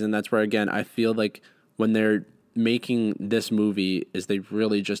consistencies, and that's where again I feel like when they're making this movie is they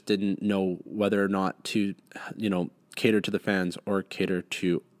really just didn't know whether or not to cater to the fans or cater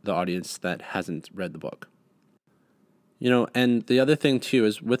to the audience that hasn't read the book. And the other thing too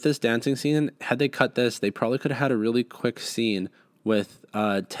is with this dancing scene, had they cut this, they probably could have had a really quick scene with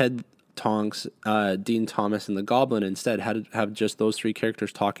Ted Tonks, Dean Thomas, and the Goblin instead, had to have just those three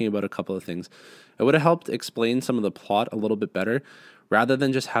characters talking about a couple of things. It would have helped explain some of the plot a little bit better, rather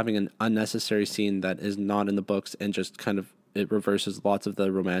than just having an unnecessary scene that is not in the books and just kind of it reverses lots of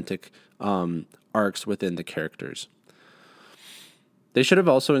the romantic arcs within the characters. They should have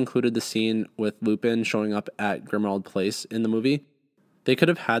also included the scene with Lupin showing up at Grimmauld Place in the movie. They could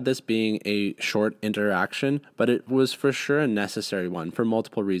have had this being a short interaction, but it was for sure a necessary one for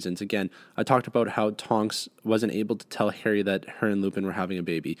multiple reasons. Again, I talked about how Tonks wasn't able to tell Harry that her and Lupin were having a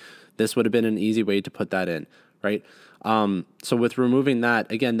baby. This would have been an easy way to put that in, right? So with removing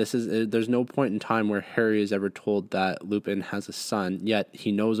that, again, there's no point in time where Harry is ever told that Lupin has a son, yet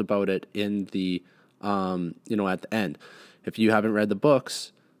he knows about it in the, at the end. If you haven't read the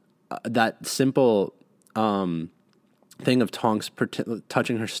books, that simple thing of Tonks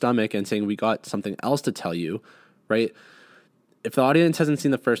touching her stomach and saying, "We got something else to tell you," right? If the audience hasn't seen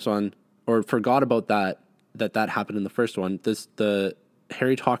the first one or forgot about that happened in the first one, the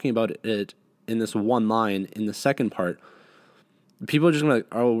Harry talking about it in this one line in the second part, people are just gonna be like,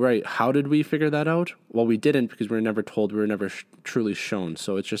 "Oh, right, how did we figure that out?" Well, we didn't, because we were never told, we were never truly shown.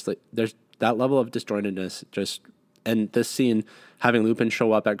 So it's just like there's that level of disjointedness. And this scene, having Lupin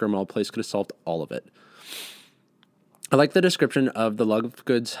show up at Grimmauld Place, could have solved all of it. I like the description of the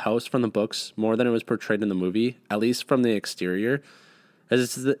Lovegood's house from the books more than it was portrayed in the movie, at least from the exterior.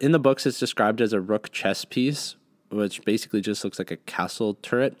 In the books, it's described as a rook chess piece, which basically just looks like a castle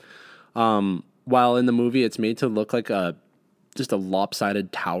turret. While in the movie, it's made to look like just a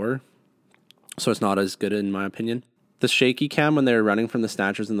lopsided tower. So it's not as good, in my opinion. The shaky cam when they're running from the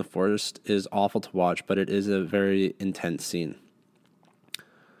Snatchers in the forest is awful to watch, but it is a very intense scene.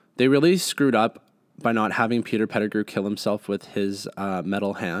 They really screwed up by not having Peter Pettigrew kill himself with his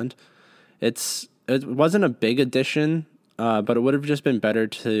metal hand. It wasn't a big addition, but it would have just been better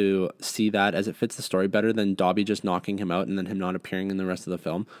to see that, as it fits the story better than Dobby just knocking him out and then him not appearing in the rest of the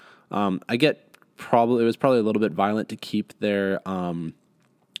film. I get it was probably a little bit violent to keep their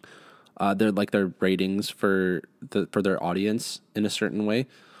ratings for their audience in a certain way.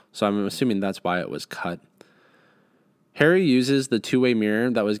 So I'm assuming that's why it was cut. Harry uses the two-way mirror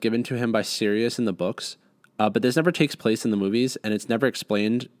that was given to him by Sirius in the books, but this never takes place in the movies, and it's never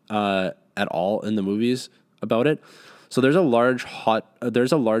explained at all in the movies about it. So there's a large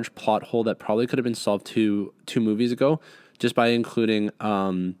plot hole that probably could have been solved two movies ago, just by including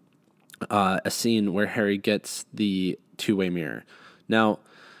a scene where Harry gets the two-way mirror. Now,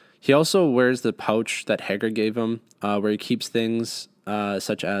 he also wears the pouch that Hagrid gave him, where he keeps things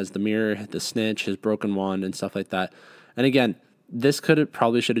such as the mirror, the snitch, his broken wand, and stuff like that. And again, this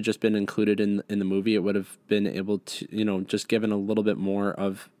probably should have just been included in the movie. It would have been able to, just given a little bit more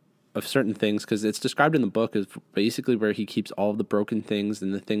of certain things, because it's described in the book as basically where he keeps all of the broken things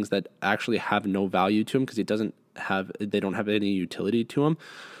and the things that actually have no value to him, because they don't have any utility to him.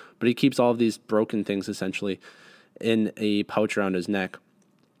 But he keeps all of these broken things essentially in a pouch around his neck.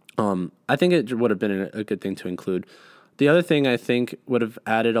 I think it would have been a good thing to include. The other thing I think would have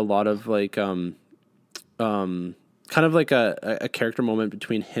added a lot of kind of like a character moment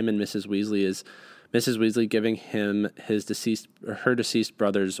between him and Mrs. Weasley is Mrs. Weasley giving him her deceased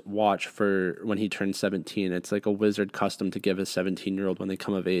brother's watch for when he turned 17. It's like a wizard custom to give a 17-year-old when they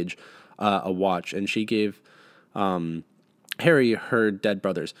come of age a watch, and she gave Harry her dead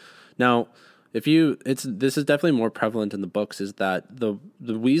brother's. Now, this is definitely more prevalent in the books, is that the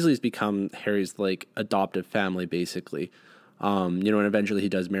Weasleys become Harry's like adoptive family, basically. And eventually he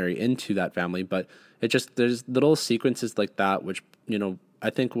does marry into that family, but there's little sequences like that, which, I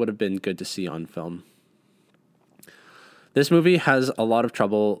think would have been good to see on film. This movie has a lot of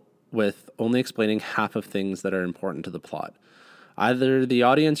trouble with only explaining half of things that are important to the plot. Either the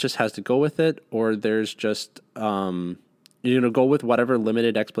audience just has to go with it, or there's just, go with whatever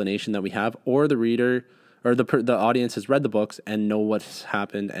limited explanation that we have, or the reader or the audience has read the books and know what's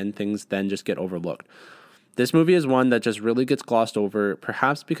happened, and things then just get overlooked. This movie is one that just really gets glossed over,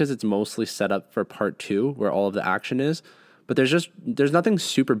 perhaps because it's mostly set up for part 2, where all of the action is. But there's nothing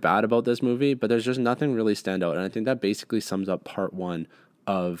super bad about this movie, but there's just nothing really stand out. And I think that basically sums up part 1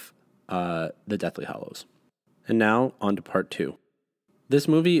 of the Deathly Hallows. And now on to part 2. This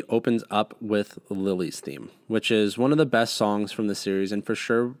movie opens up with Lily's theme, which is one of the best songs from the series, and for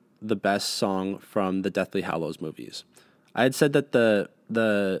sure the best song from the Deathly Hallows movies. I had said that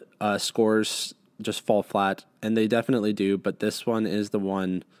the scores just fall flat, and they definitely do, but this one is the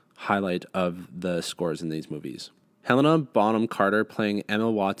one highlight of the scores in these movies. Helena Bonham Carter playing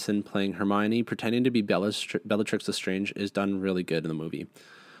Emma Watson playing Hermione, pretending to be Bellatrix Lestrange, is done really good in the movie.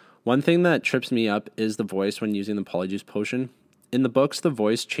 One thing that trips me up is the voice when using the Polyjuice potion. In the books, the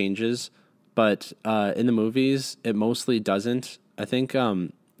voice changes, but in the movies, it mostly doesn't. I think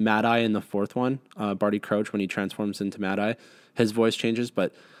Mad Eye in the fourth one, Barty Crouch, when he transforms into Mad Eye, his voice changes.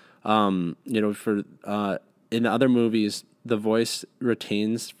 But for in the other movies, the voice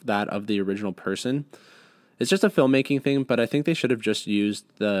retains that of the original person. It's just a filmmaking thing, but I think they should have just used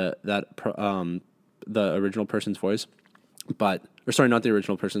the original person's voice, not the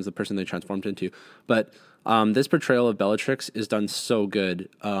original person's, the person they transformed into. But this portrayal of Bellatrix is done so good,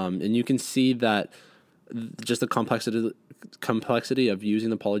 and you can see that just the complexity of using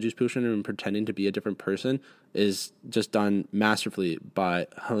the Polyjuice Potion and pretending to be a different person is just done masterfully by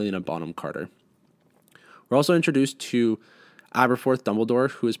Helena Bonham Carter. We're also introduced to Aberforth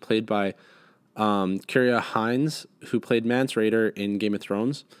Dumbledore, who is played by Kyria Hines, who played Mance Rayder in Game of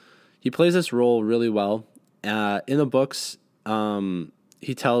Thrones. He plays this role really well. In the books,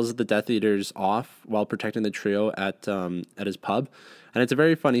 he tells the Death Eaters off while protecting the trio at his pub, and it's a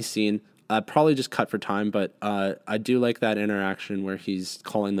very funny scene. Probably just cut for time, but I do like that interaction where he's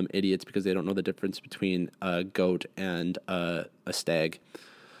calling them idiots because they don't know the difference between a goat and a stag.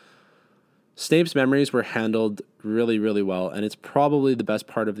 Snape's memories were handled really, really well, and it's probably the best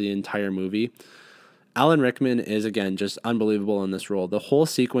part of the entire movie. Alan Rickman is, again, just unbelievable in this role. The whole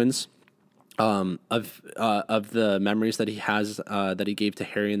sequence of the memories that he has that he gave to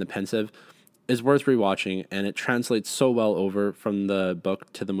Harry in the Pensive is worth rewatching, and it translates so well over from the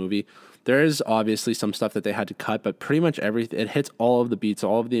book to the movie. There is obviously some stuff that they had to cut, but pretty much everything, it hits all of the beats,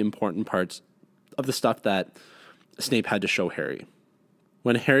 all of the important parts of the stuff that Snape had to show Harry.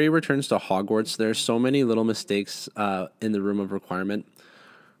 When Harry returns to Hogwarts, there's so many little mistakes in the Room of Requirement.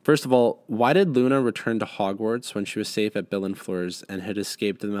 First of all, why did Luna return to Hogwarts when she was safe at Bill and Fleur's and had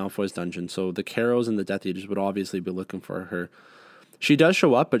escaped the Malfoy's dungeon? So the Carrows and the Death Eaters would obviously be looking for her. She does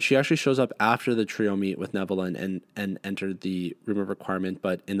show up, but she actually shows up after the trio meet with Neville and enter the Room of Requirement.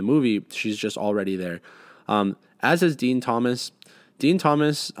 But in the movie, she's just already there. As is Dean Thomas. Dean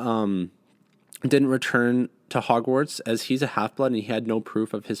Thomas didn't return to Hogwarts as he's a half-blood and he had no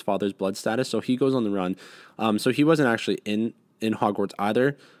proof of his father's blood status, so he goes on the run. So he wasn't actually in Hogwarts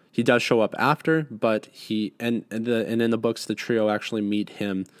either. He does show up after, but and in the books, the trio actually meet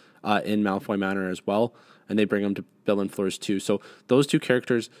him in Malfoy Manor as well, and they bring him to Bill and Fleur's too. So those two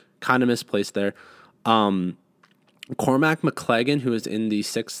characters kind of misplaced there. Cormac McLagan, who is in the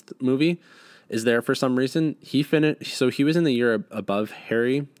 6th movie, is there for some reason. He was in the year above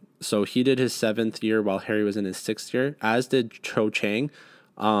Harry. So he did his 7th year while Harry was in his 6th year, as did Cho Chang.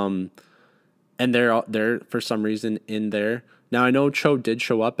 And they're for some reason in there. Now, I know Cho did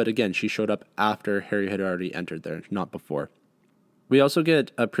show up, but again, she showed up after Harry had already entered there, not before. We also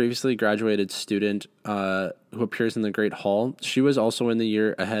get a previously graduated student who appears in the Great Hall. She was also in the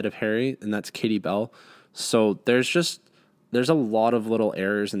year ahead of Harry, and that's Katie Bell. So there's a lot of little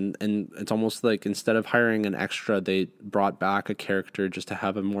errors, and it's almost like instead of hiring an extra, they brought back a character just to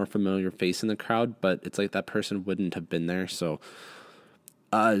have a more familiar face in the crowd, but it's like that person wouldn't have been there, so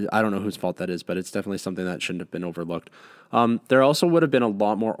I don't know whose fault that is, but it's definitely something that shouldn't have been overlooked. There also would have been a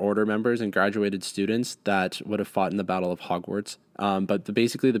lot more Order members and graduated students that would have fought in the Battle of Hogwarts, but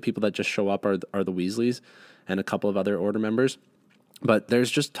basically the people that just show up are the Weasleys and a couple of other Order members. But there's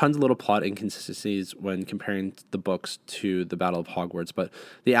just tons of little plot inconsistencies when comparing the books to the Battle of Hogwarts, but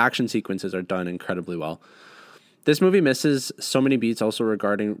the action sequences are done incredibly well. This movie misses so many beats also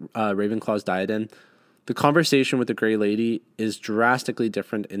regarding Ravenclaw's diadem. The conversation with the Grey Lady is drastically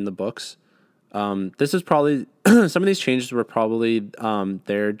different in the books. This is probably, some of these changes were probably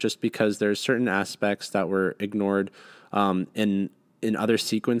there just because there's certain aspects that were ignored in other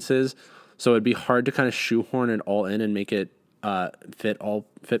sequences, so it'd be hard to kind of shoehorn it all in and make it fit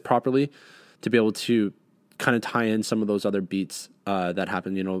properly to be able to kind of tie in some of those other beats that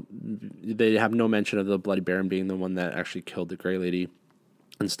happen. You know, they have no mention of the Bloody Baron being the one that actually killed the Grey Lady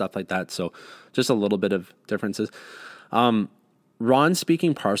and stuff like that. So just a little bit of differences. Ron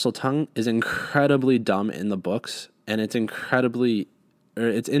speaking Parseltongue is incredibly dumb in the books, and it's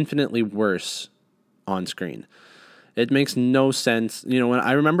infinitely worse on screen. It makes no sense. You know, when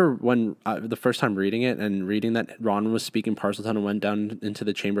I remember the first time reading it and reading that Ron was speaking Parseltongue and went down into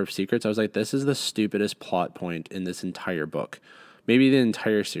the Chamber of Secrets, I was like, this is the stupidest plot point in this entire book. Maybe the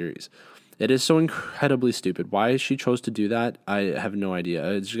entire series. It is so incredibly stupid. Why she chose to do that, I have no idea.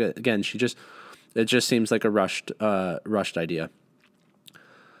 It just seems like a rushed idea.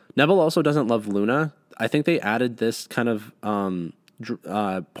 Neville also doesn't love Luna. I think they added this kind of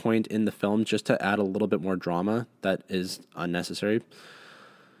point in the film just to add a little bit more drama that is unnecessary.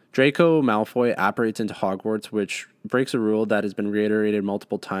 Draco Malfoy apparates into Hogwarts, which breaks a rule that has been reiterated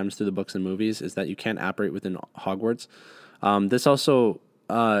multiple times through the books and movies, is that you can't apparate within Hogwarts. This also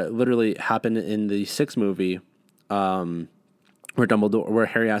literally happened in the sixth movie, where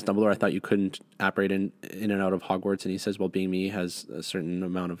Harry asked Dumbledore, "I thought you couldn't apparate in and out of Hogwarts," and he says, "Well, being me has a certain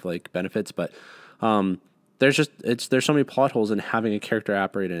amount of like benefits, but there's so many plot holes in having a character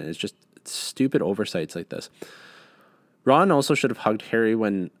apparate in it. It's just stupid oversights like this." Ron also should have hugged Harry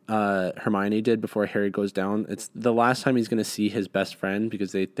when Hermione did before Harry goes down. It's the last time he's going to see his best friend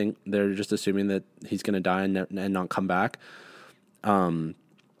because they're just assuming that he's going to die and not come back.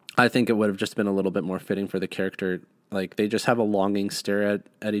 I think it would have just been a little bit more fitting for the character. Like, they just have a longing stare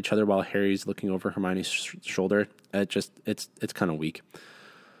at each other while Harry's looking over Hermione's shoulder. It's kind of weak.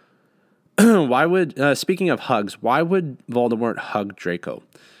 Why would speaking of hugs, why would Voldemort hug Draco?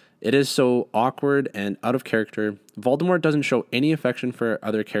 It is so awkward and out of character. Voldemort doesn't show any affection for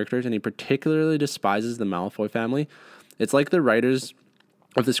other characters, and he particularly despises the Malfoy family. It's like the writers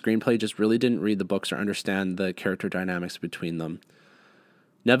of the screenplay just really didn't read the books or understand the character dynamics between them.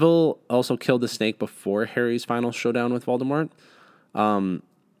 Neville also killed the snake before Harry's final showdown with Voldemort. And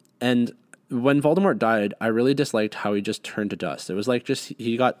when Voldemort died, I really disliked how he just turned to dust. It was like just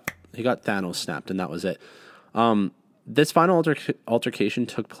he got Thanos snapped, and that was it. This final altercation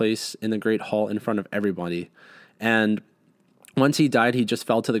took place in the Great Hall in front of everybody. And once he died, he just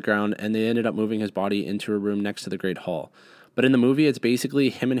fell to the ground, and they ended up moving his body into a room next to the Great Hall. But in the movie, it's basically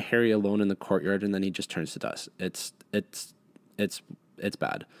him and Harry alone in the courtyard, and then he just turns to dust. It's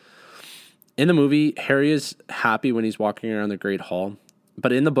bad. In the movie, Harry is happy when he's walking around the Great Hall.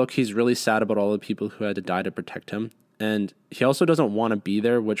 But in the book, he's really sad about all the people who had to die to protect him. And he also doesn't want to be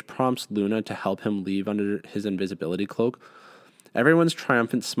there, which prompts Luna to help him leave under his invisibility cloak. Everyone's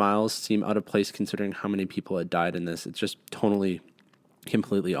triumphant smiles seem out of place considering how many people had died in this. It's just totally,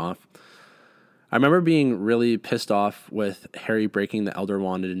 completely off. I remember being really pissed off with Harry breaking the Elder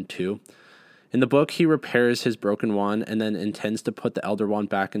Wand in two. In the book, he repairs his broken wand and then intends to put the Elder Wand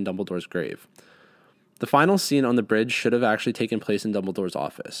back in Dumbledore's grave. The final scene on the bridge should have actually taken place in Dumbledore's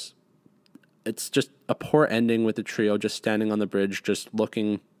office. It's just a poor ending with the trio just standing on the bridge, just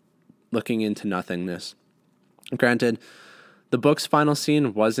looking into nothingness. Granted, the book's final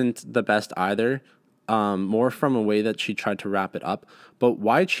scene wasn't the best either, more from a way that she tried to wrap it up. But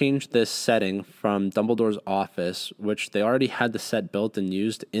why change this setting from Dumbledore's office, which they already had the set built and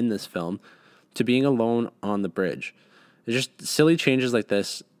used in this film, to being alone on the bridge? It's just silly changes like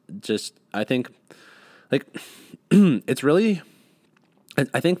this. Just, I think, like, it's really...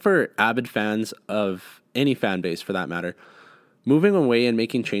 I think for avid fans of any fan base, for that matter, moving away and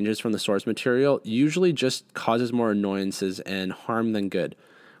making changes from the source material usually just causes more annoyances and harm than good.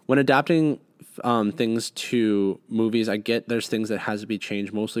 When adapting things to movies, I get there's things that has to be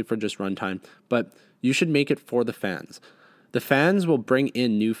changed, mostly for just runtime, but you should make it for the fans. The fans will bring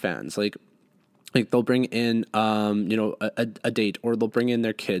in new fans, like they'll bring in a date, or they'll bring in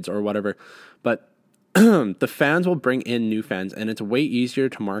their kids or whatever, but the fans will bring in new fans, and it's way easier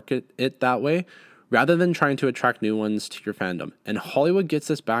to market it that way rather than trying to attract new ones to your fandom. And Hollywood gets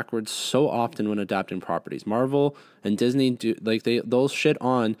this backwards so often when adapting properties. Marvel and Disney they'll shit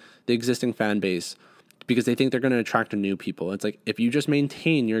on the existing fan base because they think they're going to attract new people. It's like, if you just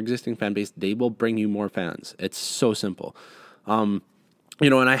maintain your existing fan base, they will bring you more fans. It's so simple. And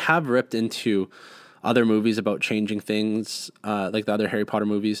I have ripped into other movies about changing things, like the other Harry Potter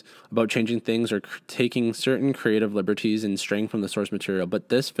movies, about changing things or taking certain creative liberties and straying from the source material. But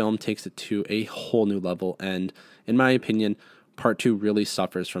this film takes it to a whole new level. And in my opinion, part two really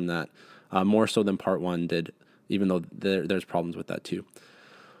suffers from that, more so than part one did, even though there's problems with that too.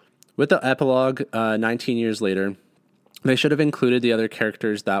 With the epilogue, 19 years later, they should have included the other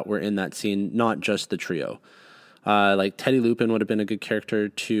characters that were in that scene, not just the trio. Like Teddy Lupin would have been a good character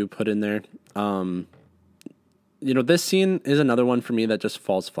to put in there. This scene is another one for me that just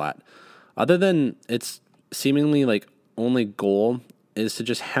falls flat. Other than its seemingly like only goal is to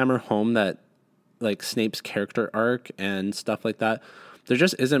just hammer home that like Snape's character arc and stuff like that, there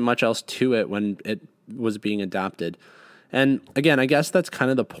just isn't much else to it when it was being adapted. And again, I guess that's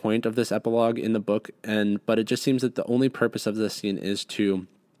kind of the point of this epilogue in the book, but it just seems that the only purpose of this scene is to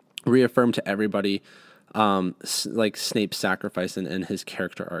reaffirm to everybody like Snape's sacrifice and his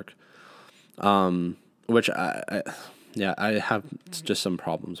character arc, which I have just some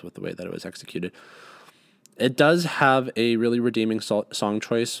problems with the way that it was executed. It does have a really redeeming song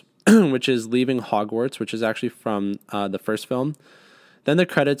choice, which is Leaving Hogwarts, which is actually from the first film. Then the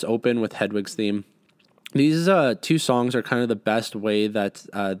credits open with Hedwig's theme. These two songs are kind of the best way that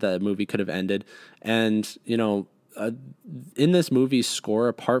the movie could have ended. And, in this movie's score,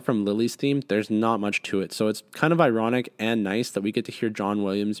 apart from Lily's theme, there's not much to it. So it's kind of ironic and nice that we get to hear John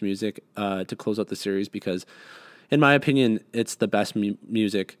Williams' music to close out the series, because In my opinion, it's the best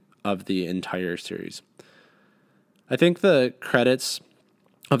music of the entire series. I think the credits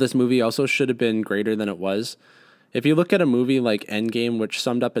of this movie also should have been greater than it was. If you look at a movie like Endgame, which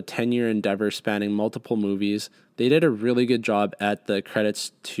summed up a 10-year endeavor spanning multiple movies, they did a really good job at the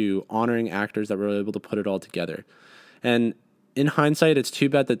credits to honoring actors that were able to put it all together. And in hindsight, it's too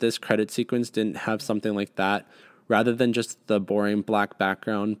bad that this credit sequence didn't have something like that rather than just the boring black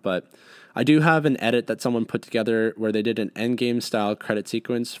background. But I do have an edit that someone put together where they did an Endgame style credit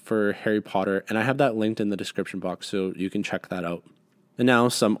sequence for Harry Potter, and I have that linked in the description box so you can check that out. And now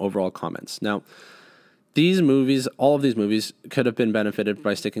some overall comments. Now, all of these movies could have been benefited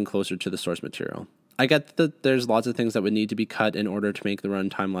by sticking closer to the source material. I get that there's lots of things that would need to be cut in order to make the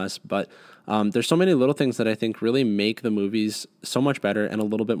runtime less, but there's so many little things that I think really make the movies so much better and a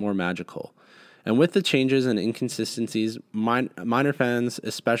little bit more magical. And with the changes and inconsistencies, minor fans,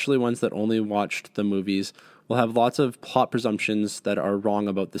 especially ones that only watched the movies, will have lots of plot presumptions that are wrong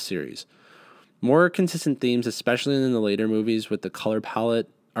about the series. More consistent themes, especially in the later movies with the color palette,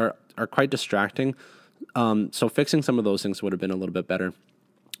 are quite distracting. So fixing some of those things would have been a little bit better.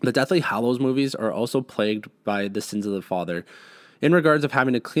 The Deathly Hallows movies are also plagued by the sins of the father in regards of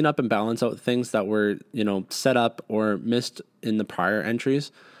having to clean up and balance out things that were, set up or missed in the prior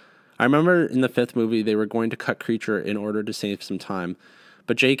entries. I remember in the 5th movie, they were going to cut Creature in order to save some time,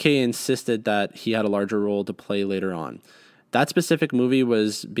 but JK insisted that he had a larger role to play later on. That specific movie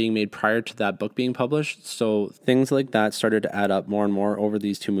was being made prior to that book being published, so things like that started to add up more and more over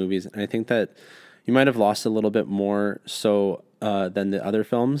these 2 movies, and I think that you might have lost a little bit more than the other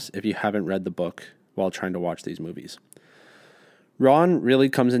films if you haven't read the book while trying to watch these movies. Ron really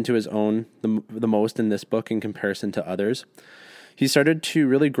comes into his own the most in this book in comparison to others. He started to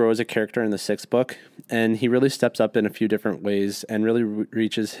really grow as a character in the 6th book, and he really steps up in a few different ways and really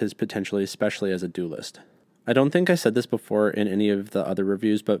reaches his potential, especially as a duelist. I don't think I said this before in any of the other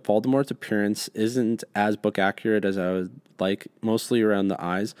reviews, but Voldemort's appearance isn't as book accurate as I would like, mostly around the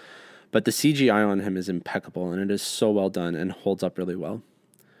eyes. But the CGI on him is impeccable, and it is so well done and holds up really well.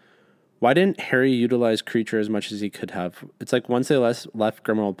 Why didn't Harry utilize Creature as much as he could have? It's like once they left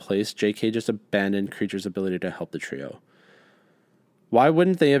Grimmauld Place, JK just abandoned Creature's ability to help the trio. Why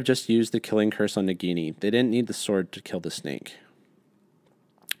wouldn't they have just used the killing curse on Nagini? They didn't need the sword to kill the snake.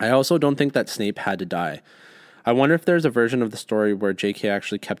 I also don't think that Snape had to die. I wonder if there's a version of the story where JK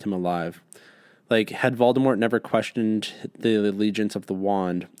actually kept him alive. Like, had Voldemort never questioned the allegiance of the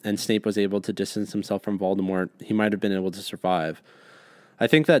wand, and Snape was able to distance himself from Voldemort, he might have been able to survive. I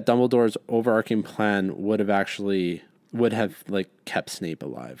think that Dumbledore's overarching plan would have kept Snape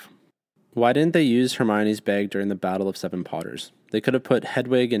alive. Why didn't they use Hermione's bag during the Battle of Seven Potters? They could have put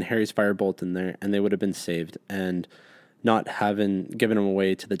Hedwig and Harry's firebolt in there, and they would have been saved, and not having given them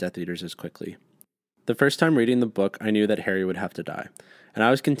away to the Death Eaters as quickly. The first time reading the book, I knew that Harry would have to die, and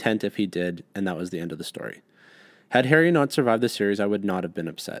I was content if he did, and that was the end of the story. Had Harry not survived the series, I would not have been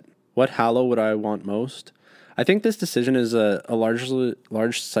upset. What Hallow would I want most? I think this decision is a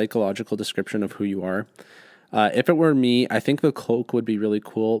large psychological description of who you are. If it were me, I think the cloak would be really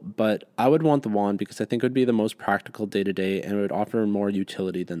cool, but I would want the wand because I think it would be the most practical day-to-day and it would offer more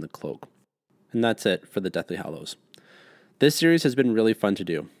utility than the cloak. And that's it for the Deathly Hallows. This series has been really fun to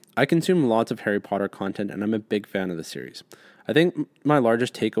do. I consume lots of Harry Potter content and I'm a big fan of the series. I think my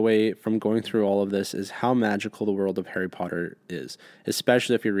largest takeaway from going through all of this is how magical the world of Harry Potter is,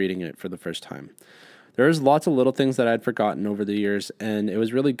 especially if you're reading it for the first time. There's lots of little things that I'd forgotten over the years, and it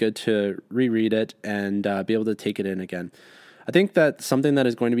was really good to reread it and be able to take it in again. I think that something that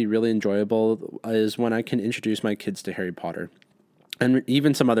is going to be really enjoyable is when I can introduce my kids to Harry Potter, and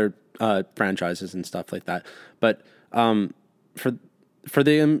even some other franchises and stuff like that. But for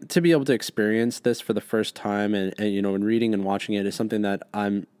them to be able to experience this for the first time and in reading and watching it is something that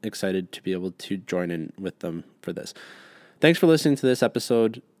I'm excited to be able to join in with them for this. Thanks for listening to this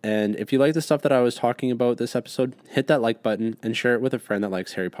episode, and if you like the stuff that I was talking about this episode, hit that like button and share it with a friend that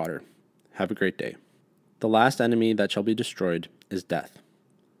likes Harry Potter. Have a great day. The last enemy that shall be destroyed is death.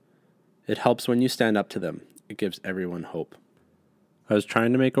 It helps when you stand up to them. It gives everyone hope. I was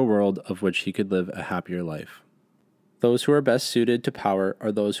trying to make a world of which he could live a happier life. Those who are best suited to power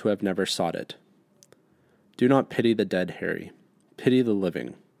are those who have never sought it. Do not pity the dead, Harry. Pity the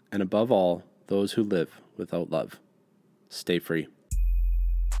living, and above all, those who live without love. Stay free.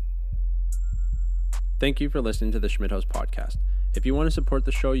 Thank you for listening to the Schmidt House podcast. If you want to support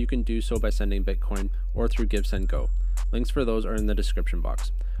the show, you can do so by sending Bitcoin or through GiveSendGo. Links for those are in the description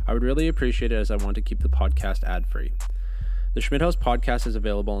box. I would really appreciate it as I want to keep the podcast ad-free. The Schmidt House podcast is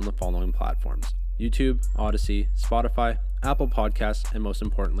available on the following platforms: YouTube, Odyssey, Spotify, Apple Podcasts, and most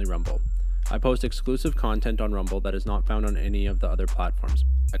importantly, Rumble. I post exclusive content on Rumble that is not found on any of the other platforms.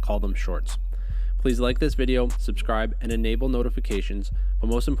 I call them shorts. Please like this video, subscribe, and enable notifications, but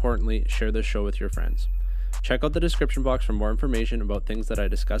most importantly, share this show with your friends. Check out the description box for more information about things that I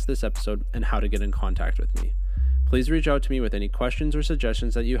discussed this episode and how to get in contact with me. Please reach out to me with any questions or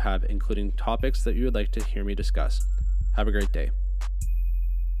suggestions that you have, including topics that you would like to hear me discuss. Have a great day.